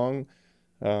rude or wrong,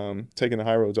 taking the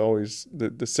high road is always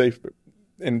the safe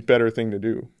and better thing to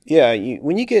do. Yeah,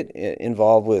 when you get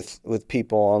involved with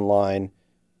people online,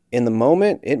 in the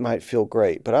moment, it might feel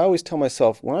great. But I always tell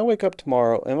myself, when I wake up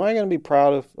tomorrow, am I going to be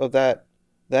proud of that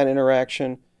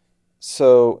interaction?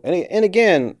 So, and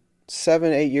again,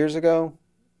 7-8 years ago,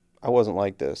 I wasn't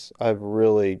like this. I've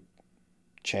really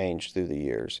changed through the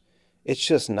years. It's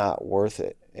just not worth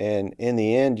it. And in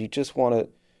the end, you want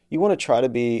to try to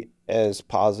be as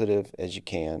positive as you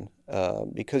can,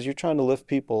 because you're trying to lift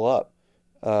people up.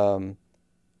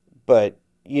 But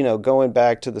going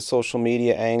back to the social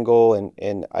media angle,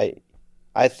 and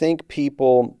I think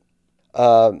people,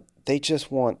 they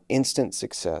just want instant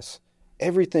success.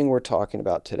 Everything we're talking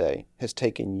about today has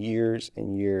taken years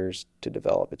and years to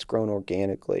develop. It's grown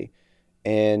organically.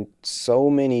 And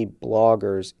so many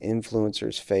bloggers,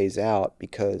 influencers phase out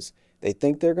because they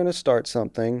think they're going to start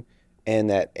something,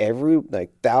 and that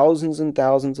thousands and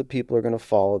thousands of people are going to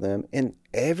follow them. And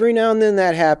every now and then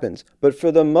that happens. But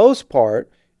for the most part,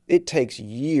 it takes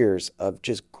years of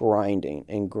just grinding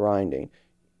and grinding.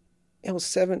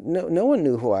 No one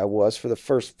knew who I was for the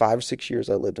first 5 or 6 years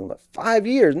I lived in life. 5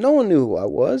 years, no one knew who I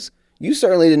was. You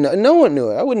certainly didn't know. No one knew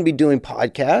it. I wouldn't be doing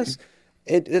podcasts.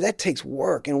 That takes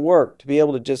work and work to be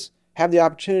able to just have the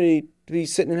opportunity to be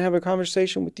sitting and having a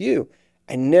conversation with you.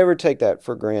 I never take that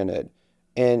for granted.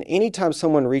 And anytime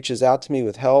someone reaches out to me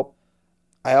with help,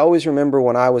 I always remember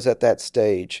when I was at that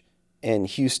stage in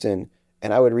Houston,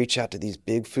 and I would reach out to these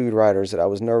big food writers that I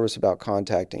was nervous about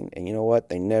contacting. And you know what?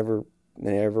 They never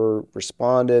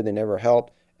responded. They never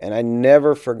helped. And I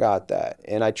never forgot that.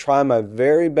 And I try my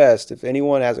very best, if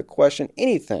anyone has a question,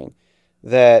 anything,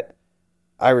 that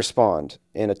I respond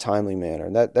in a timely manner.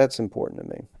 And that's important to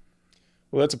me.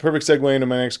 Well, that's a perfect segue into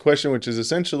my next question, which is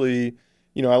essentially,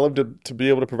 I love to be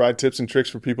able to provide tips and tricks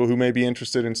for people who may be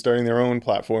interested in starting their own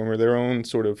platform or their own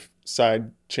sort of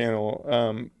side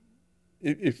channel.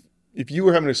 If you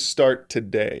were having to start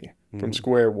today from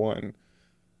square one,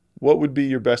 what would be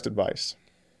your best advice?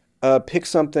 Pick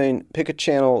a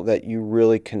channel that you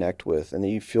really connect with and that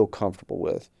you feel comfortable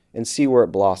with, and see where it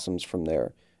blossoms from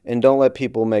there. And don't let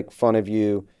people make fun of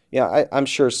you. Yeah, I'm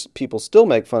sure people still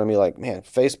make fun of me, like, man,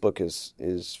 Facebook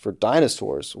is for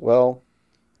dinosaurs. Well,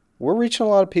 we're reaching a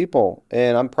lot of people,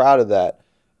 and I'm proud of that.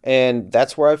 And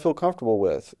that's where I feel comfortable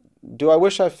with. Do I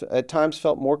wish I at times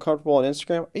felt more comfortable on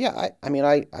Instagram? Yeah, I'm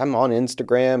on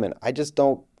Instagram, and I just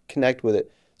don't connect with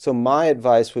it. So my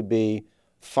advice would be,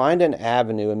 find an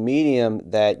avenue, a medium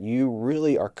that you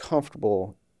really are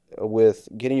comfortable with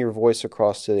getting your voice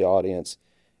across to the audience,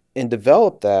 and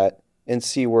develop that and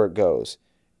see where it goes.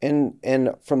 And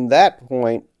from that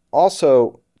point,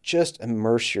 also just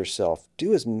immerse yourself.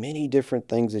 Do as many different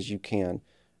things as you can.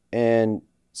 And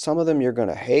some of them you're going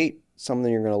to hate, some of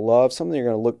them you're going to love, some of them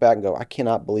you're going to look back and go, I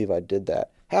cannot believe I did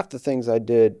that. Half the things I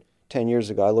did 10 years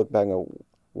ago, I look back and go,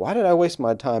 why did I waste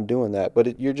my time doing that?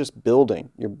 But you're just building.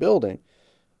 You're building.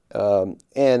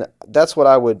 And that's what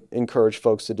I would encourage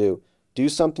folks to do. Do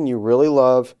something you really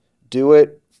love. Do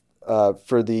it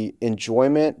for the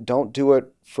enjoyment. Don't do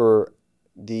it for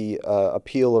the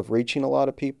appeal of reaching a lot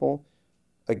of people.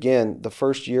 Again, the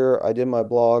first year I did my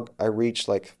blog, I reached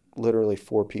like literally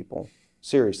 4 people.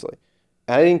 Seriously.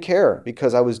 I didn't care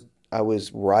because I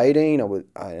was writing,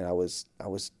 I was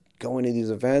going to these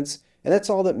events, and that's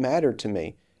all that mattered to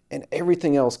me. And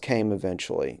everything else came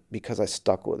eventually because I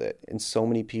stuck with it. And so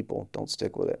many people don't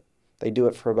stick with it. They do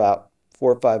it for about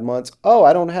 4 or 5 months. Oh,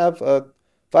 I don't have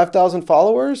 5,000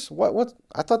 followers? What?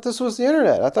 I thought this was the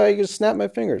internet. I thought I could just snap my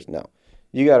fingers. No,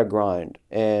 you got to grind,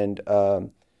 and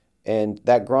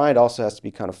that grind also has to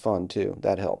be kind of fun too.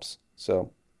 That helps.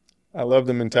 So I love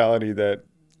the mentality that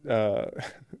uh,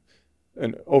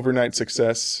 an overnight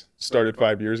success started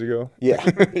 5 years ago. yeah,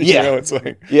 You know, yeah, it's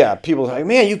like, yeah. People are like,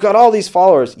 man, you've got all these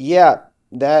followers. Yeah,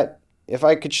 that if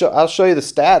I could show, I'll show you the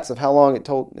stats of how long it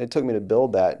took me to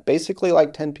build that. Basically,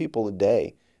 like 10 people a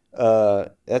day.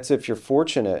 That's if you're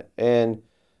fortunate. And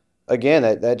again,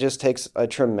 that just takes a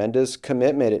tremendous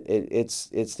commitment. It's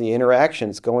the interaction.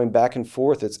 It's going back and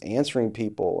forth. It's answering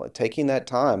people, taking that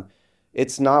time.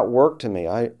 It's not work to me.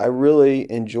 I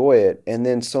really enjoy it. And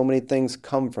then so many things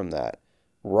come from that.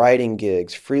 Writing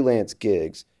gigs, freelance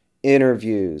gigs,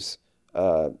 interviews,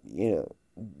 you know,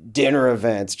 dinner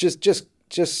events,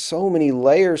 just so many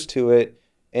layers to it.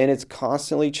 And it's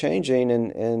constantly changing.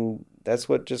 And that's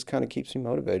what just kind of keeps me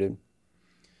motivated.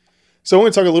 so I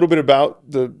want to talk a little bit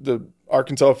about the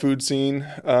Arkansas food scene.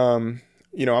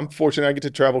 You know, I'm fortunate I get to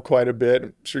travel quite a bit.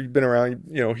 I'm sure you've been around,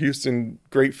 you know, Houston,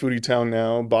 great foodie town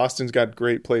now. Boston's got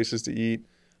great places to eat.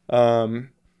 Um,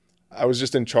 I was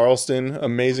just in Charleston,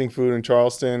 amazing food in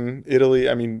Charleston, Italy.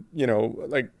 I mean, you know,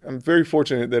 like I'm very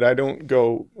fortunate that I don't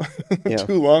go Yeah.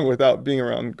 too long without being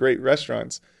around great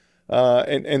restaurants.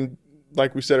 And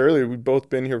like we said earlier, we've both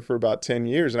been here for about 10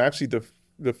 years, and I've seen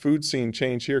the food scene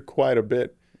change here quite a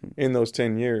bit in those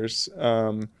 10 years.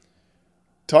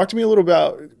 Talk to me a little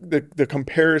about the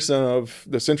comparison of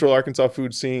the Central Arkansas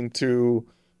food scene to,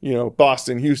 you know,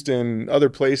 Boston, Houston, other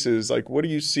places. Like, what do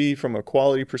you see from a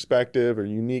quality perspective or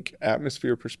unique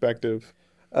atmosphere perspective?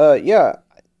 Yeah.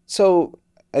 So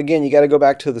again, you got to go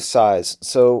back to the size.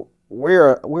 So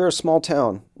we're a small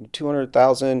town,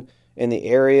 200,000 in the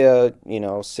area, you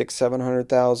know,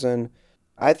 700,000.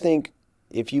 I think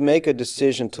if you make a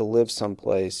decision to live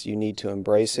someplace, you need to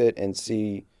embrace it and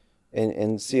see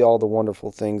all the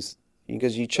wonderful things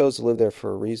because you chose to live there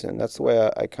for a reason. That's the way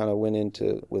I kind of went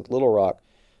into with Little Rock.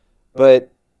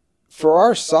 But for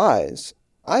our size,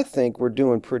 I think we're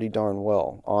doing pretty darn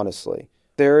well, honestly.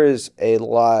 There is a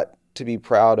lot to be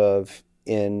proud of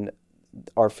in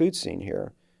our food scene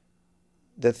here.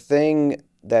 The thing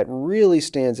that really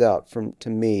stands out from to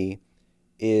me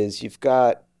is you've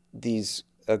got these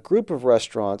a group of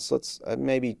restaurants, let's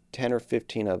maybe 10 or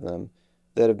 15 of them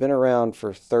that have been around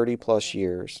for 30 plus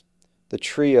years. The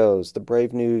Trios, the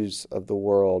Brave News of the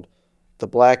world, the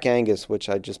Black Angus, which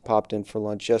I just popped in for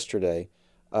lunch yesterday,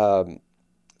 um,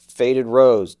 Faded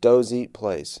Rose, Doe's Eat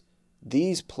Place.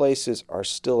 These places are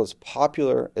still as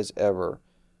popular as ever.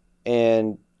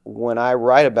 And when I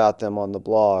write about them on the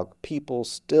blog, people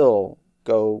still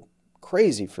go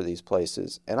crazy for these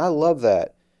places. And I love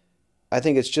that. I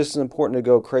think it's just as important to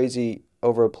go crazy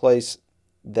over a place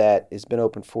that has been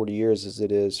open 40 years as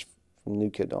it is from New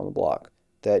Kid on the Block.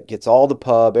 That gets all the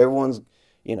pub. Everyone's,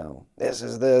 you know, this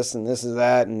is this and this is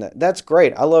that. And that's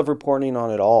great. I love reporting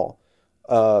on it all.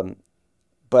 Um,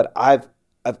 but I've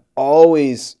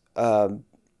always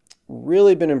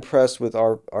really been impressed with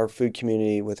our food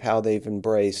community, with how they've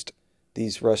embraced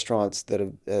these restaurants that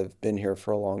have been here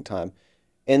for a long time.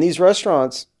 And these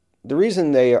restaurants, the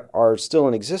reason they are still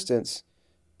in existence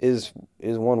is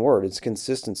one word, it's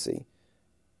consistency.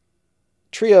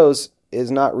 Trios is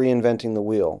not reinventing the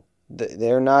wheel.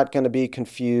 They're not going to be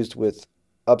confused with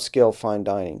upscale fine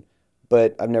dining,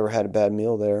 but I've never had a bad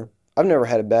meal there. I've never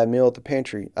had a bad meal at the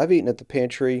pantry. I've eaten at the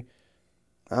pantry,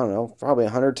 I don't know, probably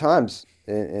 100 times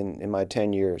in my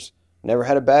 10 years. Never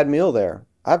had a bad meal there.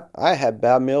 I had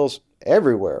bad meals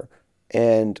everywhere.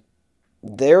 And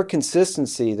their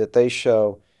consistency that they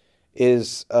show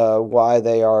is why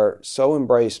they are so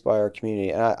embraced by our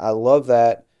community. And I love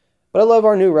that. But I love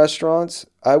our new restaurants.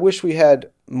 I wish we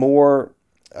had more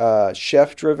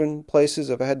chef-driven places.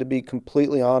 If I had to be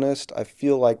completely honest, I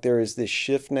feel like there is this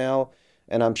shift now,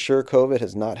 and I'm sure COVID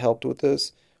has not helped with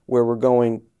this, where we're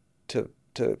going to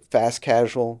fast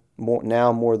casual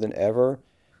more than ever.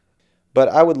 But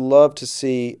I would love to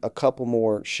see a couple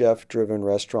more chef-driven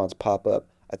restaurants pop up.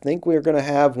 I think we're going to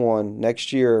have one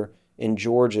next year in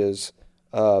George's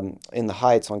in the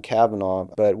Heights on Kavanaugh.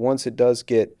 But once it does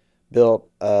get built,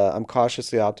 I'm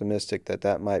cautiously optimistic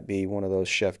that might be one of those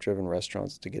chef-driven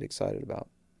restaurants to get excited about.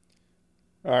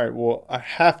 All right. Well, I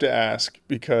have to ask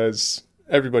because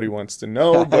everybody wants to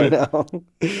know, but know.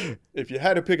 if you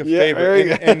had to pick a Yeah, there you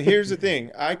favorite, go. and here's the thing,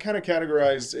 I kind of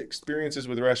categorize experiences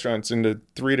with restaurants into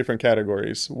 3 different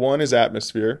categories. One is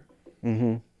atmosphere.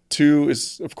 Mm-hmm. 2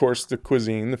 is, of course, the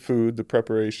cuisine, the food, the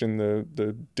preparation,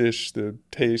 the dish, the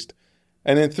taste.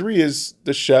 And then 3 is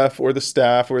the chef or the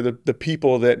staff or the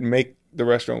people that make the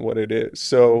restaurant what it is.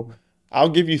 So I'll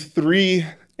give you 3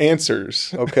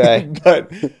 answers. Okay.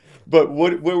 but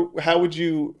how would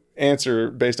you answer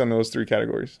based on those 3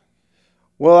 categories?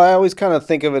 Well, I always kind of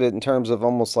think of it in terms of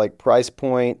almost like price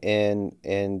point and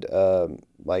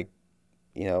like,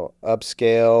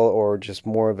 upscale or just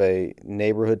more of a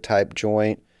neighborhood type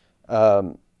joint.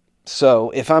 So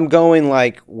if I'm going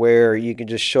like where you can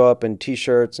just show up in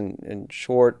t-shirts and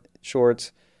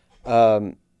shorts,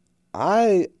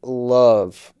 I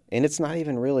love, and it's not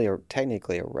even really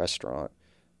technically a restaurant,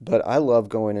 but I love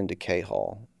going into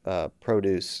K-Hall,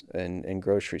 produce and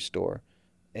grocery store.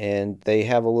 And they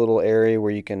have a little area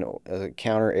where a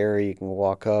counter area, you can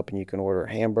walk up and you can order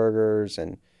hamburgers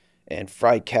and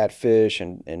fried catfish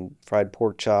and fried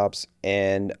pork chops.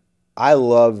 And I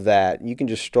love that. You can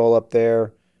just stroll up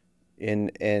there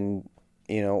and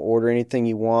order anything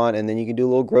you want, and then you can do a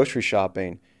little grocery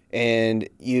shopping. And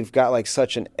you've got like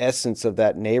such an essence of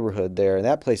that neighborhood there. And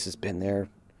that place has been there,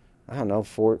 I don't know,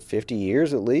 for 50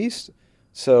 years at least.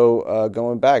 So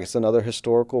going back, it's another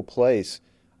historical place.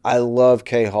 I love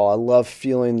K-Hall. I love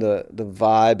feeling the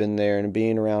vibe in there and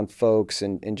being around folks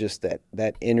and just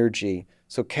that energy.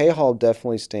 So K-Hall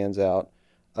definitely stands out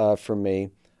for me.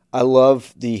 I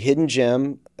love the hidden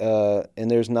gem,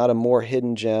 and there's not a more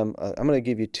hidden gem. I'm going to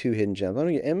give you 2 hidden gems. I'm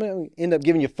going to end up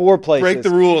giving you 4 places. Break the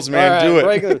rules, man. Do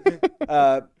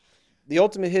it. The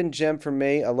ultimate hidden gem for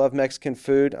me, I love Mexican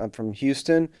food. I'm from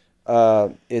Houston,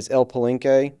 is El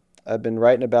Palenque. I've been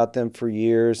writing about them for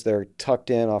years. They're tucked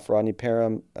in off Rodney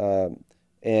Parham,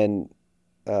 and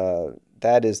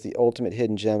that is the ultimate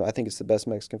hidden gem. I think it's the best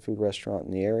Mexican food restaurant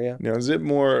in the area. Now, is it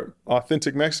more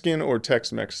authentic Mexican or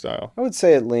Tex-Mex style? I would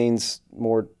say it leans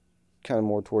more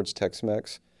towards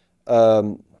Tex-Mex.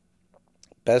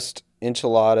 Best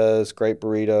enchiladas, great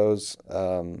burritos,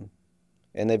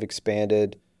 and they've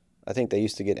expanded. I think they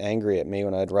used to get angry at me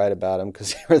when I'd write about them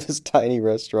because they were this tiny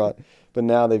restaurant, but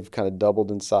now they've kind of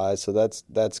doubled in size, so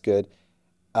that's good.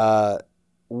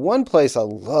 One place I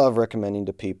love recommending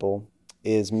to people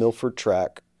is Milford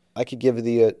Track. I could give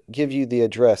you the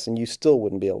address, and you still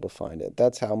wouldn't be able to find it.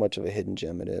 That's how much of a hidden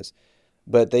gem it is.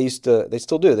 But they still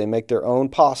do. They make their own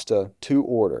pasta to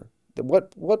order.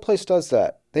 What place does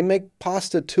that? They make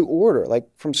pasta to order, like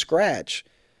from scratch.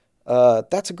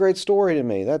 That's a great story to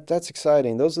me. That's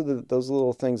exciting. Those are those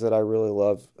little things that I really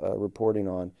love reporting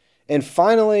on. And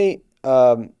finally,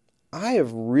 I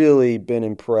have really been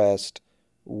impressed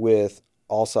with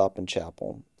Allsop and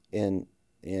Chapel in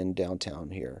downtown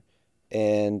here.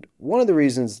 And one of the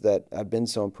reasons that I've been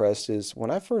so impressed is when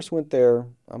I first went there,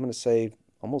 I'm going to say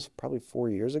almost probably 4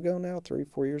 years ago now,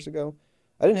 3-4 years ago,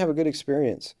 I didn't have a good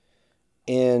experience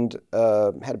and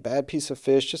had a bad piece of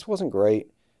fish, just wasn't great.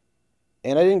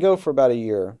 And I didn't go for about a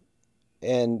year.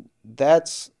 And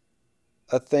that's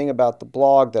a thing about the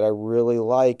blog that I really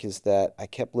like is that I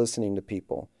kept listening to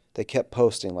people. They kept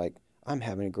posting like, I'm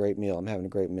having a great meal. I'm having a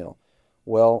great meal.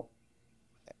 Well,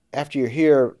 after you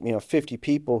hear, 50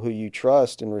 people who you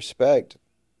trust and respect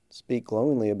speak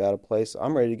glowingly about a place,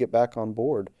 I'm ready to get back on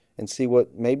board and see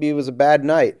what, maybe it was a bad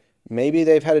night. Maybe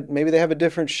they have a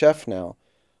different chef now.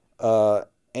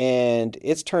 And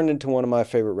it's turned into one of my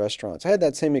favorite restaurants. I had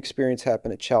that same experience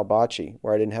happen at Ciao Baci,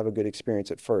 where I didn't have a good experience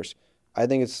at first. I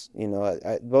think it's,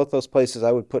 both those places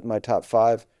I would put in my top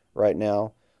 5 right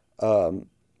now.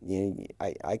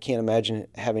 I can't imagine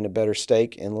having a better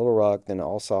steak in Little Rock than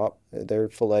Allsop. Their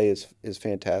filet is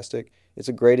fantastic. It's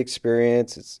a great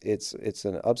experience. It's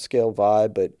an upscale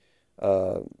vibe, but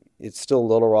it's still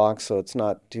Little Rock, so it's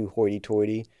not too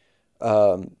hoity-toity.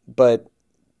 But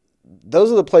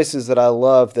those are the places that I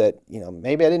love that,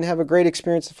 maybe I didn't have a great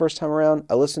experience the first time around.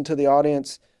 I listened to the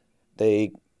audience.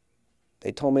 They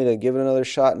told me to give it another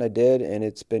shot, and I did, and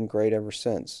it's been great ever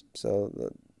since.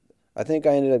 So I think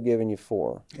I ended up giving you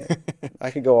 4.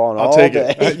 I could go on all day. I'll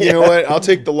take it. You know what? I'll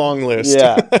take the long list.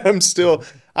 Yeah.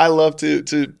 I love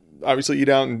to obviously eat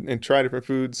out and try different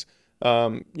foods.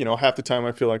 Half the time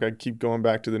I feel like I keep going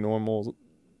back to the normal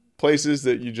places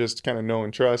that you just kind of know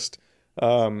and trust.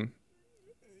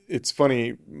 It's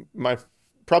funny, my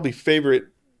probably favorite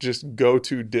just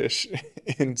go-to dish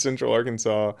in Central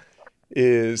Arkansas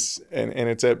is, and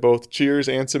it's at both Cheers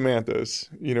and Samantha's.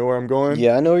 You know where I'm going?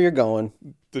 Yeah, I know where you're going.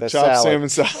 The chopped salmon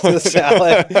salad. The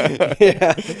salad.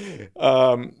 Yeah.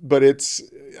 But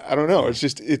I don't know.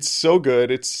 It's so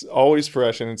good. It's always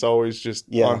fresh and it's always just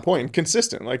on point and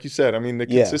consistent. Like you said, I mean, the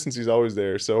consistency is always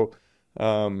there. So,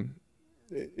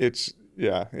 it's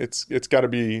got to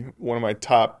be one of my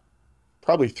top,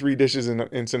 probably 3 dishes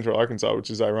in Central Arkansas, which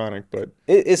is ironic, but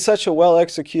it's such a well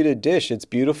executed dish. It's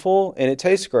beautiful and it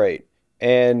tastes great.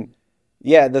 And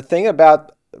yeah, the thing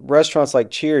about restaurants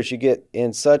like Cheers, you get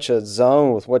in such a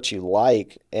zone with what you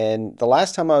like. And the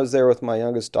last time I was there with my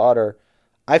youngest daughter,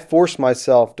 I forced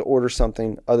myself to order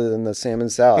something other than the salmon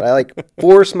salad. I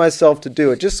forced myself to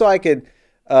do it just so I could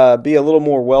be a little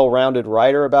more well-rounded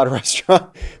writer about a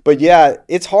restaurant. But yeah,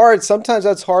 it's hard. Sometimes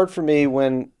that's hard for me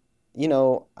when,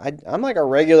 I'm like a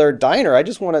regular diner. I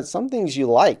just want some things you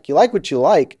like. You like what you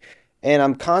like. And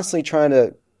I'm constantly trying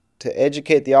to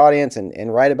educate the audience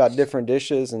and write about different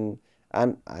dishes. And I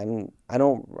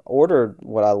don't order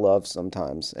what I love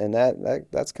sometimes. And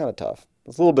that's kind of tough.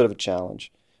 It's a little bit of a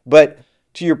challenge. But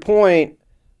to your point,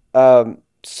 and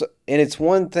it's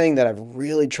one thing that I've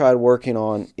really tried working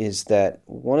on, is that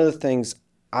one of the things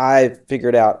I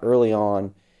figured out early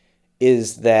on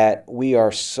is that we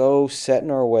are so set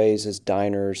in our ways as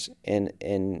diners,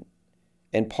 and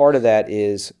part of that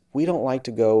is we don't like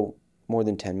to go more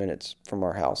than 10 minutes from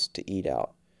our house to eat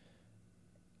out.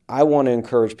 I want to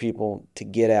encourage people to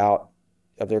get out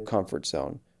of their comfort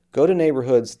zone. Go to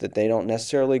neighborhoods that they don't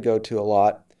necessarily go to a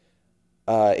lot.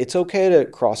 It's okay to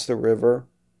cross the river.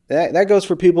 That goes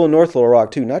for people in North Little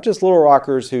Rock too, not just Little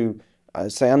Rockers who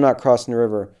say, I'm not crossing the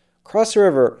river. Cross the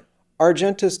river.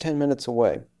 Argenta's 10 minutes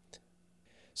away.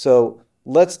 So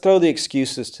let's throw the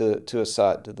excuses to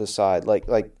the side.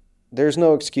 Like there's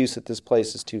no excuse that this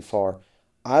place is too far.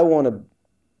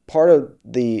 Part of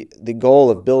the goal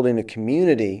of building a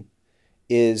community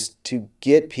is to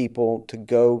get people to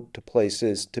go to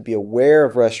places, to be aware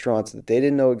of restaurants that they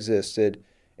didn't know existed,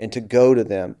 and to go to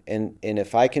them. And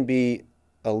if I can be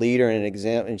a leader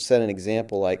and set an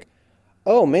example, like,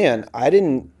 oh man, I've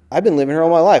been living here all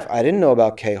my life. I didn't know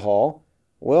about K Hall.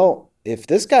 Well, if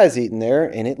this guy's eating there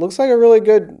and it looks like a really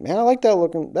good, man, I like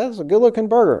that's a good looking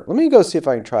burger. Let me go see if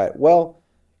I can try it. Well,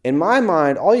 in my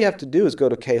mind, all you have to do is go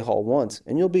to K Hall once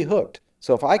and you'll be hooked.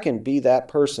 So if I can be that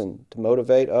person to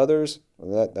motivate others,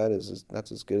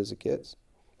 that's as good as it gets.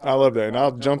 I love that. And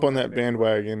I'll jump on that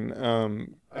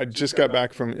bandwagon. I just got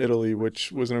back from Italy,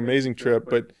 which was an amazing trip.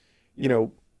 But,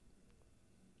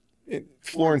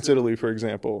 Florence, Italy, for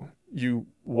example, you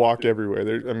walk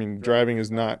everywhere. Driving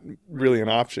is not really an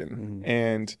option. Mm-hmm.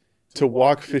 And to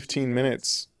walk 15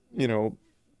 minutes,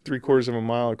 3/4 of a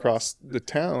mile across the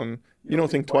town, you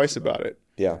don't think twice about it.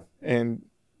 Yeah. And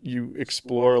you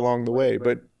explore along the way.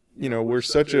 But, we're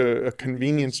such a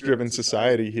convenience-driven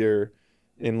society here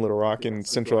in Little Rock and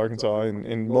Central Arkansas and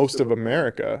in most of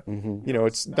America. Mm-hmm.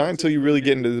 It's not until you really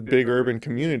get into the big urban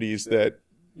communities that,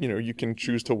 you can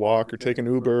choose to walk or take an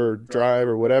Uber or drive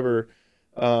or whatever.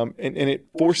 And it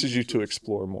forces you to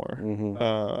explore more.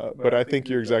 Mm-hmm. But I think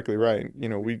you're exactly right.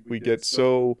 We get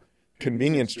so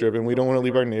convenience driven. We don't want to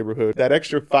leave our neighborhood. That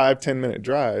extra 5-10 minute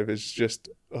drive is just,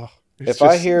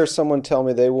 I hear someone tell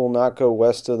me they will not go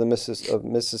west of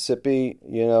Mississippi,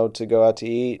 to go out to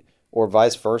eat, or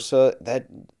vice versa,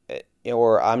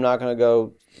 or I'm not going to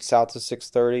go south of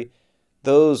 630,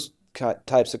 those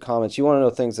types of comments, you want to know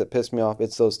things that piss me off,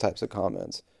 it's those types of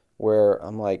comments where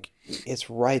I'm like, it's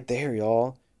right there,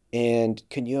 y'all. And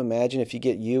can you imagine if you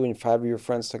get you and 5 of your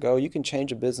friends to go, you can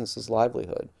change a business's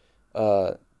livelihood.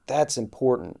 That's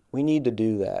important. We need to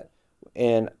do that.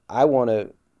 And I want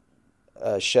to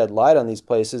shed light on these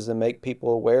places and make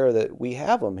people aware that we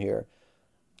have them here.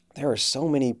 There are so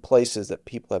many places that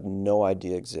people have no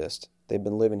idea exist. They've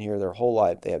been living here their whole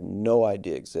life. They have no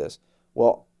idea exist.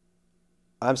 Well,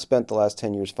 I've spent the last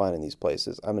 10 years finding these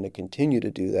places. I'm going to continue to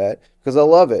do that because I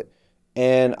love it.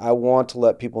 And I want to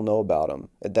let people know about them.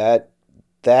 That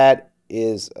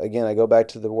is, again, I go back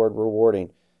to the word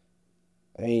rewarding.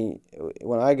 I mean,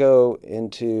 when I go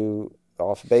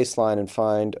off Baseline and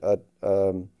find a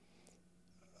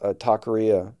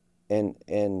taqueria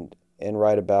and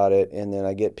write about it, and then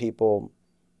I get people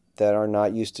that are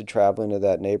not used to traveling to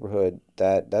that neighborhood,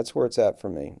 that's where it's at for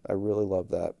me. I really love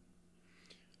that.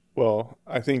 Well,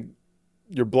 I think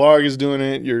your blog is doing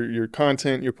it, your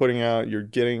content you're putting out, you're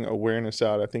getting awareness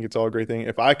out. I think it's all a great thing.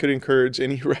 If I could encourage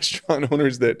any restaurant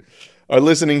owners that are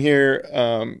listening here,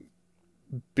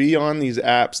 be on these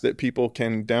apps that people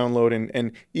can download.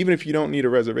 And even if you don't need a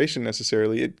reservation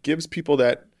necessarily, it gives people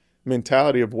that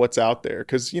mentality of what's out there.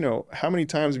 Because, how many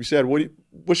times have you said, what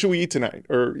should we eat tonight?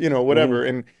 Or, whatever.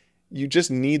 Mm-hmm. And you just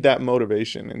need that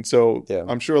motivation. And so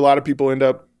I'm sure a lot of people end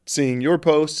up seeing your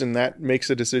posts and that makes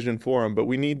a decision for them. But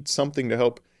we need something to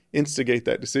help instigate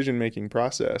that decision-making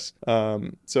process.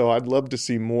 So I'd love to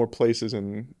see more places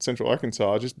in Central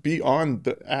Arkansas just be on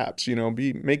the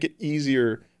apps, make it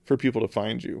easier for people to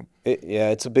find you. Yeah,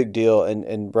 it's a big deal,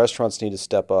 and restaurants need to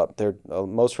step up.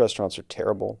 Most restaurants are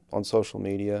terrible on social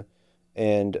media,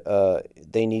 and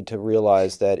they need to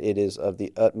realize that it is of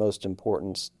the utmost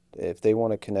importance if they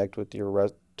want to connect with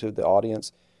to the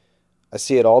audience. I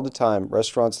see it all the time.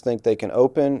 Restaurants think they can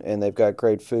open and they've got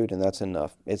great food, and that's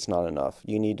enough. It's not enough.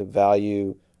 You need to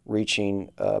value reaching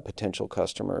potential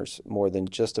customers more than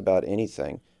just about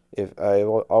anything. If I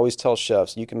always tell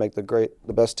chefs, you can make the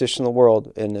best dish in the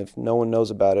world, and if no one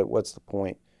knows about it, what's the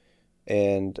point?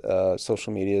 And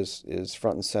social media is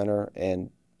front and center, and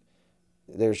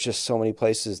there's just so many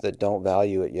places that don't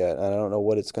value it yet. And I don't know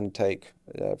what it's going to take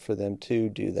for them to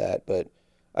do that, but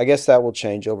I guess that will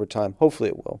change over time. Hopefully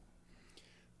it will.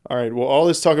 All right. Well, all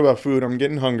this talk about food, I'm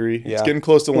getting hungry. Yeah. It's getting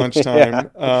close to lunchtime.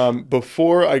 Yeah.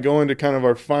 Before I go into kind of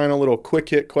our final little quick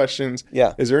hit questions,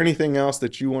 yeah. Is there anything else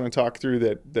that you want to talk through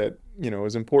that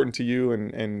is important to you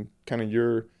and kind of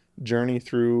your journey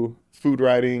through food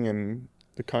writing and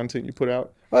the content you put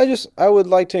out? I would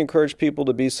like to encourage people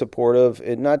to be supportive,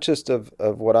 not just of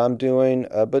what I'm doing,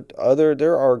 but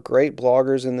there are great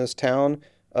bloggers in this town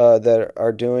that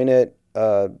are doing it.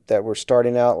 That were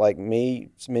starting out like me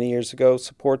many years ago.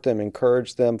 Support them,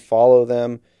 encourage them, follow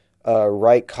them,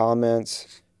 write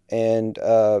comments, and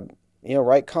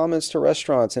write comments to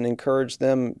restaurants and encourage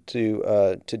them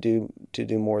to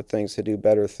do more things, to do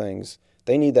better things.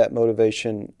 They need that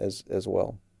motivation as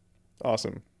well.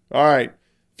 Awesome. All right,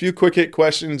 few quick hit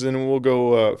questions, and we'll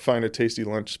go find a tasty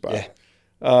lunch spot.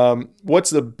 Yeah. What's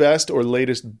the best or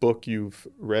latest book you've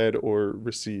read or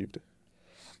received?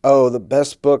 Oh, the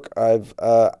best book I'm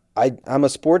a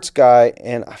sports guy,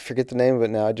 and I forget the name of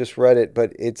it now. I just read it,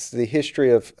 but it's the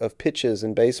history of pitches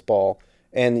in baseball,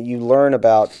 and you learn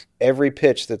about every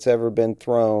pitch that's ever been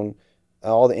thrown,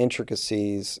 all the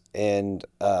intricacies, and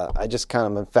I just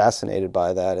kind of am fascinated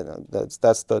by that, and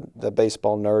that's the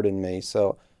baseball nerd in me.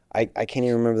 So I can't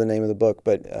even remember the name of the book,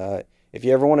 but if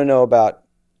you ever want to know about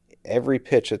every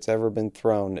pitch that's ever been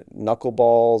thrown,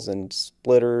 knuckleballs and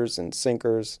splitters and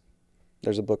sinkers,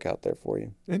 there's a book out there for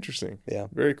you. Interesting. Yeah.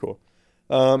 Very cool.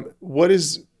 What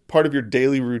is part of your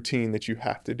daily routine that you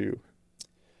have to do?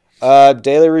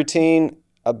 Daily routine,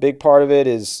 a big part of it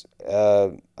is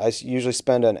I usually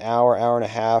spend an hour and a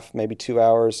half, maybe 2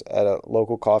 hours at a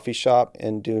local coffee shop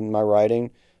and doing my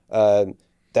writing.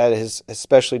 That has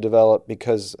especially developed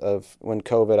because of when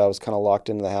COVID, I was kind of locked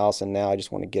into the house, and now I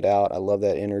just want to get out. I love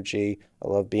that energy. I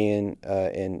love being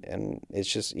and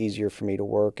it's just easier for me to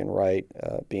work and write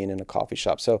being in a coffee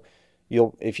shop. So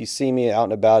if you see me out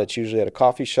and about, it's usually at a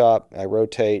coffee shop. I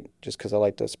rotate just because I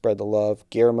like to spread the love.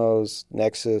 Guillermo's,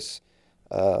 Nexus,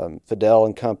 Fidel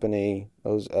and Company,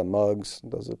 those Mugs,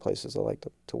 those are the places I like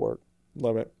to work.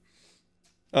 Love it.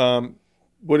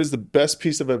 What is the best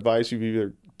piece of advice you've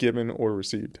either given or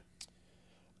received?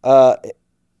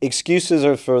 Excuses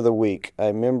are for the weak. I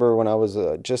remember when I was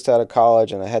just out of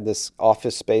college and I had this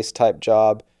office space type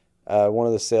job. One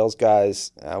of the sales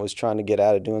guys, I was trying to get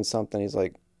out of doing something. He's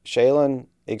like, Shaylin,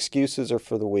 excuses are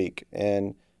for the weak.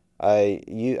 And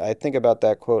I think about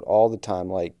that quote all the time.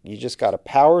 Like, you just got to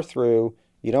power through.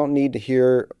 You don't need to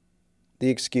hear the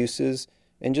excuses,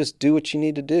 and just do what you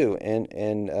need to do, and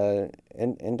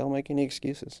don't make any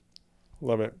excuses.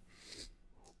 Love it.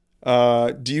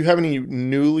 Do you have any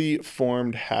newly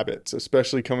formed habits,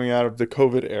 especially coming out of the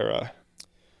COVID era?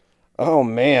 Oh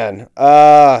man.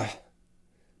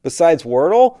 Besides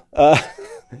Wordle,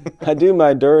 I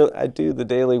do the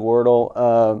daily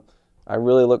Wordle. I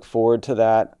really look forward to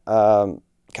that.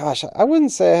 Gosh, I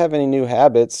wouldn't say I have any new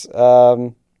habits.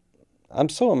 I'm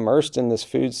so immersed in this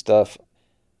food stuff.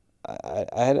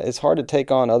 It's hard to take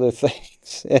on other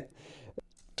things.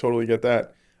 Totally get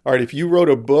that. All right, if you wrote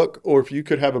a book, or if you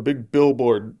could have a big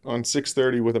billboard on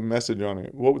 630 with a message on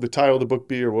it, what would the title of the book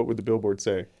be, or what would the billboard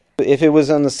say? If it was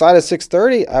on the side of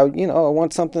 630, I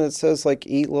want something that says like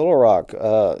 "Eat Little Rock."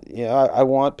 I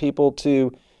want people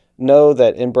to know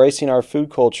that embracing our food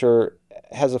culture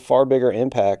has a far bigger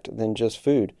impact than just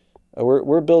food.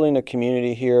 We're building a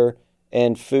community here,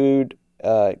 and food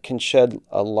can shed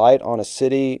a light on a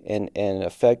city and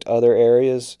affect other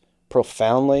areas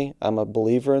profoundly. I'm a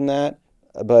believer in that.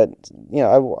 But,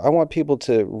 I want people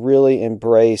to really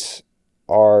embrace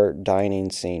our dining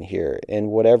scene here, and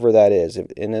whatever that is.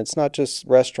 And it's not just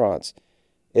restaurants.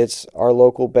 It's our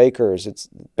local bakers. It's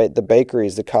the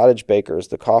bakeries, the cottage bakers,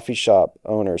 the coffee shop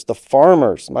owners, the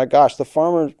farmers. My gosh, the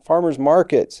farmers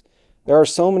markets. There are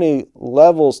so many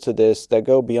levels to this that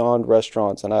go beyond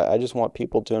restaurants, and I just want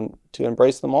people to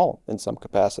embrace them all in some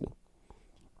capacity.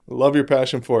 Love your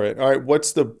passion for it. All right,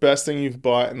 what's the best thing you've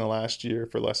bought in the last year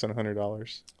for less than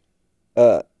 $100?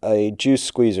 A juice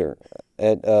squeezer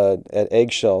at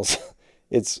Eggshells.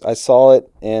 I saw it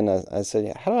and I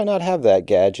said, how do I not have that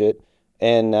gadget?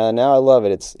 And now I love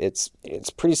it. It's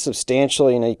pretty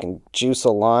substantial. You know, you can juice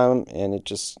a lime, and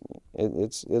it's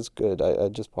good. I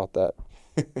just bought that.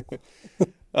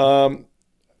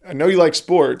 I know you like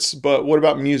sports, but what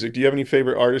about music? Do you have any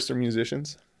favorite artists or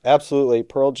musicians? Absolutely,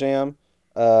 Pearl Jam.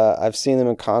 I've seen them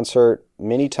in concert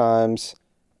many times.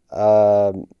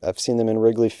 I've seen them in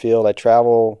Wrigley Field. I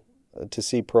travel to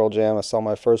see Pearl Jam. I saw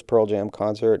my first Pearl Jam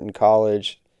concert in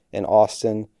college in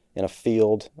Austin in a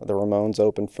field. The Ramones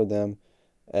opened for them,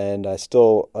 and I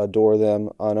still adore them.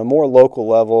 On a more local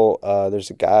level, there's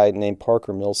a guy named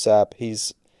Parker Millsap.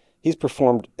 He's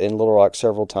performed in Little Rock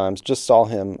several times. Just saw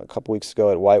him a couple weeks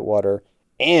ago at Whitewater.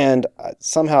 And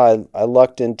somehow I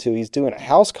lucked into, he's doing a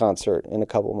house concert in a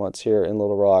couple months here in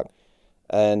Little Rock.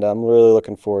 And I'm really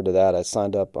looking forward to that. I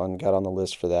signed up got on the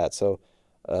list for that. So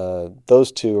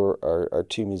those two are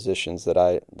two musicians that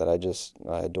I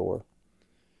adore.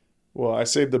 Well, I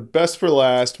saved the best for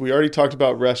last. We already talked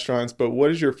about restaurants, but what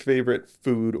is your favorite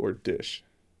food or dish?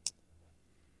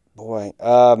 Boy,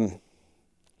 I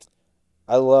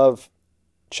love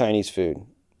Chinese food.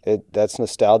 That's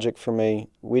nostalgic for me.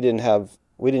 We didn't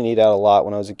eat out a lot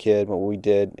when I was a kid. When we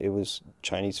did, it was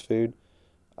Chinese food.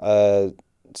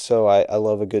 So I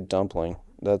love a good dumpling.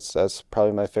 That's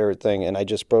probably my favorite thing. And I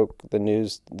just broke the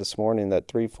news this morning that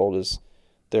Threefold is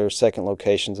their second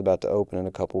location's about to open in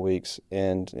a couple weeks,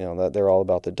 and you know that they're all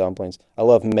about the dumplings. I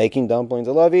love making dumplings.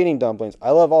 I love eating dumplings.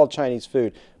 I love all Chinese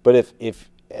food. But if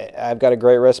I've got a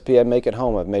great recipe, I make at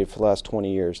home. I've made it for the last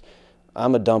 20 years.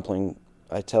 I'm a dumpling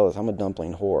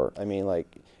whore. I mean,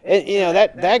 like,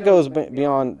 that goes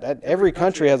beyond that. Every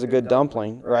country has a good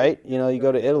dumpling, right? You know, you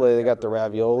go to Italy, they got the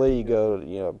ravioli. You go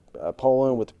to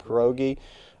Poland with the pierogi.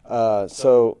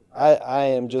 So I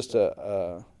am just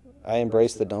I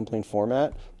embrace the dumpling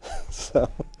format. So,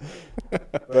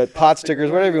 but pot stickers,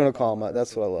 whatever you want to call them,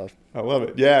 that's what I love. I love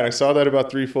it. Yeah, and I saw that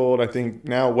about Threefold. I think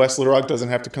now West Little Rock doesn't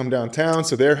have to come downtown,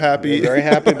 so they're happy. They're very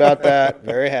happy about that.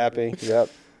 Very happy.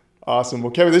 Yep. Awesome. Well,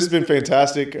 Kevin, this has been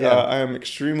fantastic. Yeah. I am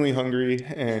extremely hungry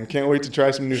and can't wait to try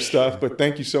some new stuff. But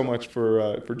thank you so much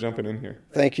for jumping in here.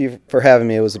 Thank you for having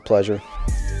me. It was a pleasure.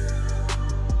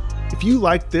 If you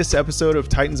liked this episode of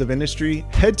Titans of Industry,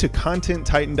 head to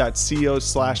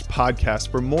contenttitan.co/podcast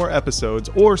for more episodes,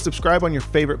 or subscribe on your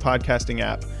favorite podcasting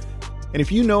app. And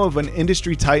if you know of an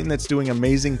industry titan that's doing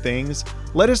amazing things,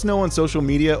 let us know on social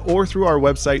media or through our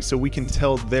website so we can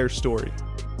tell their story.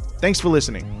 Thanks for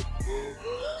listening.